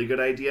a really good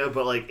idea,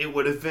 but, it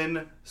would have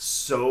been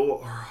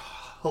so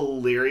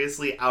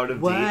hilariously out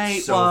of date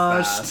so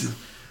fast.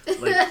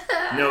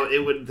 No,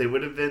 they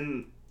would have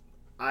been...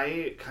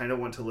 I kind of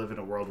want to live in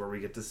a world where we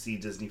get to see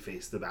Disney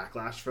face the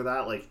backlash for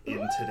that,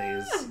 in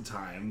today's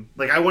time.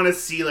 I want to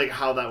see,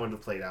 how that would have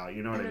played out.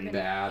 You know what I mean?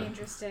 Bad.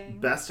 Interesting.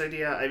 Best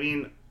idea? I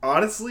mean,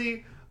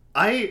 honestly,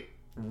 I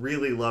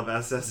really love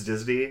SS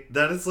Disney.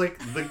 That is,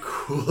 the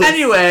coolest.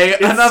 Anyway,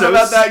 it's enough so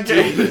about that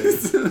stupid.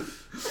 Case.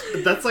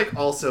 That's,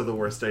 also the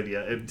worst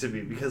idea to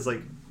me, because,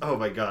 oh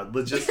my god,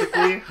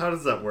 logistically, how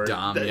does that work?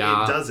 Dumb, It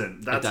yeah.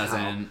 doesn't. That's it doesn't.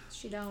 how.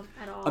 She don't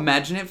at all.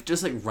 Imagine if it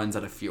just runs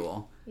out of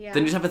fuel. Yeah.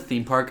 Then you just have a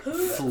theme park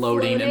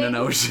floating in an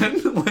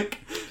ocean.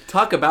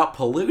 Talk about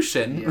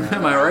pollution. Yeah.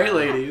 Am I right,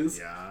 ladies?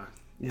 Yeah.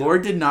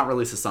 Lorde did not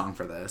release a song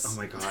for this. Oh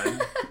my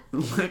god.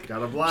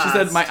 Got a blast. She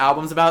said, my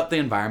album's about the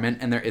environment,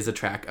 and there is a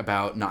track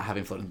about not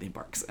having floating theme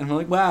parks. And I'm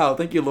like, wow,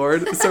 thank you,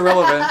 Lorde. It's so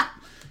relevant.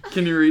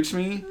 Can you reach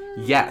me?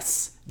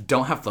 Yes.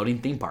 Don't have floating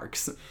theme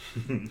parks.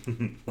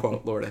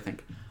 Quote Lorde, I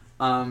think.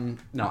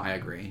 No, I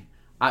agree.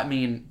 I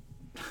mean,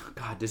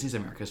 God, Disney's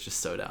America is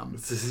just so dumb.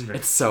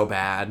 It's so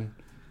bad.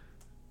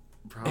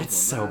 It's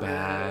so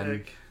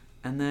bad.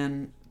 And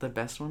then the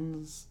best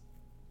ones,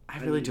 I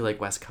really do like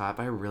Westcott,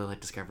 but I really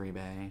like Discovery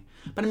Bay.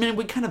 But I mean,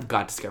 we kind of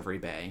got Discovery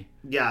Bay.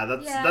 Yeah,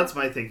 that's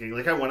my thinking.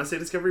 I want to say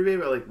Discovery Bay,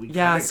 but we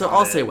yeah. So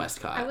I'll say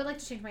Westcott. I would like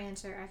to change my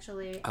answer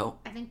actually. Oh.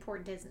 I think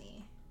Port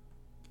Disney.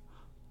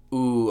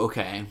 Ooh,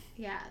 okay.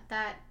 Yeah,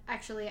 that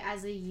actually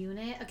as a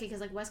unit. Okay,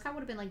 because Westcott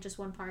would have been just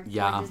one park.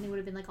 Yeah. Port Disney would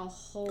have been the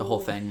whole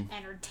thing.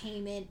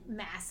 Entertainment,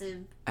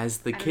 massive. As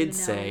the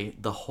kids say,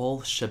 the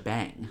whole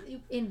shebang.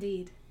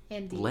 Indeed.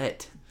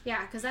 Lit.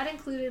 Yeah, because that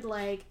included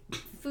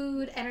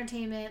food,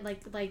 entertainment,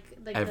 like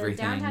everything.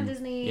 The downtown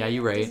Disney. Yeah,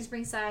 you're right.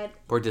 Disney Springside.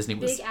 Port Disney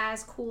was big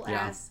ass, cool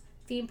ass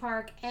theme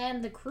park,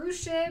 and the cruise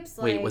ships.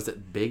 Wait, was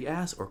it big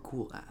ass or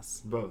cool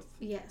ass? Both.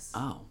 Yes.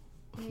 Oh,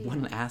 what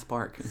an ass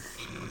park.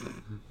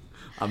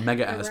 A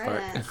mega ass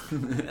park.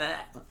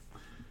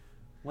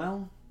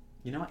 Well,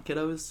 you know what,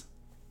 kiddos?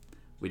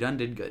 We done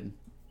did good,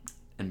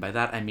 and by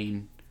that I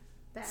mean,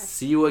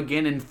 see you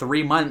again in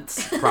 3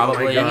 months,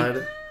 probably. Oh my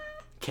god.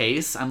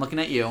 Case, I'm looking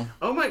at you.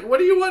 Oh my, what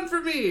do you want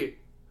from me?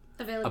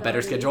 availability. A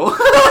better schedule.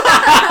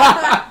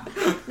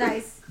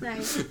 Nice.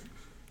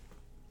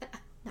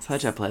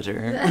 Such a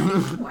pleasure.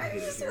 Why are you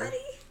sweaty?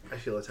 I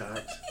feel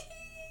attacked.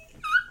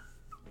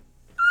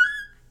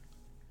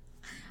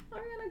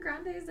 Ariana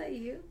Grande, is that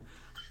you?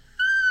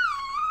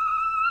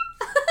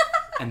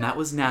 And that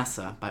was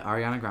NASA by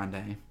Ariana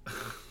Grande.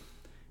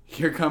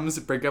 Here comes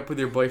Break Up With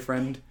Your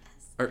Boyfriend.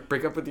 Or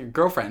Break Up With Your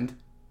Girlfriend.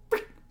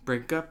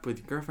 Break Up With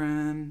Your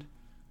Girlfriend.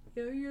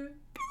 Yeah.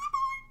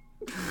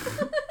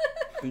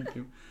 Thank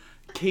you.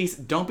 Case,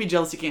 don't be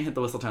jealous you can't hit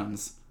the whistle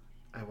tones.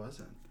 I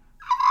wasn't.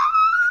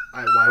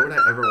 Why would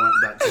I ever want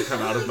that to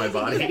come out of my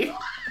body?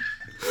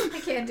 I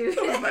can't do it.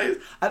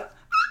 I,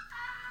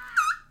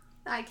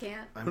 I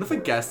can't. what if a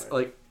guest,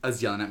 like,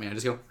 is yelling at me? I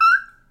just go...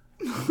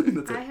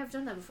 That's it. I have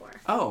done that before.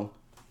 Oh.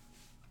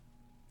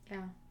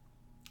 Yeah.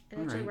 It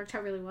actually worked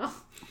out really well.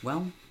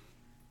 Well,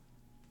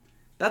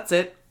 that's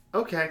it.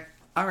 Okay.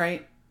 All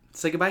right.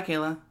 Say goodbye,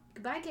 Kayla.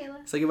 Goodbye,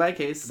 Kayla. Say goodbye,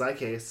 Case. Goodbye,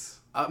 Case.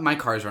 My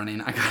car's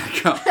running. I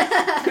gotta go.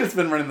 It's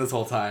been running this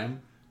whole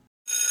time.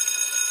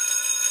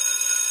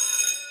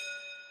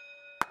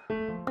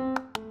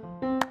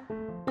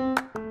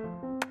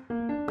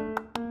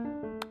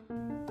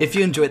 If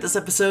you enjoyed this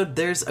episode,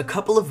 there's a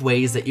couple of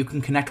ways that you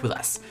can connect with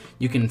us.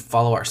 You can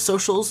follow our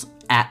socials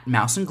at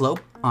Mouse and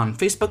Globe on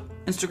Facebook,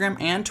 Instagram,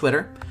 and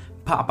Twitter.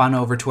 Pop on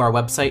over to our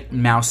website,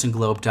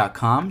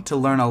 mouseandglobe.com, to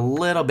learn a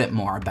little bit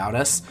more about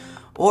us.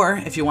 Or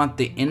if you want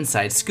the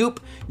inside scoop,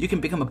 you can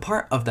become a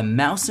part of the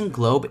Mouse and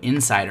Globe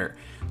Insider.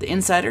 The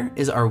Insider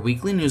is our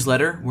weekly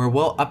newsletter where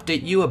we'll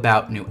update you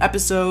about new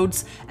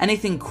episodes,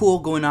 anything cool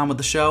going on with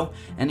the show,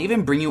 and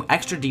even bring you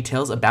extra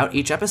details about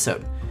each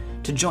episode.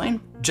 To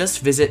join, just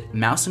visit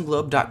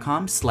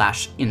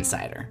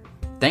mouseandglobe.com/insider.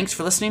 Thanks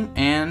for listening,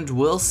 and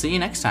we'll see you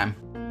next time.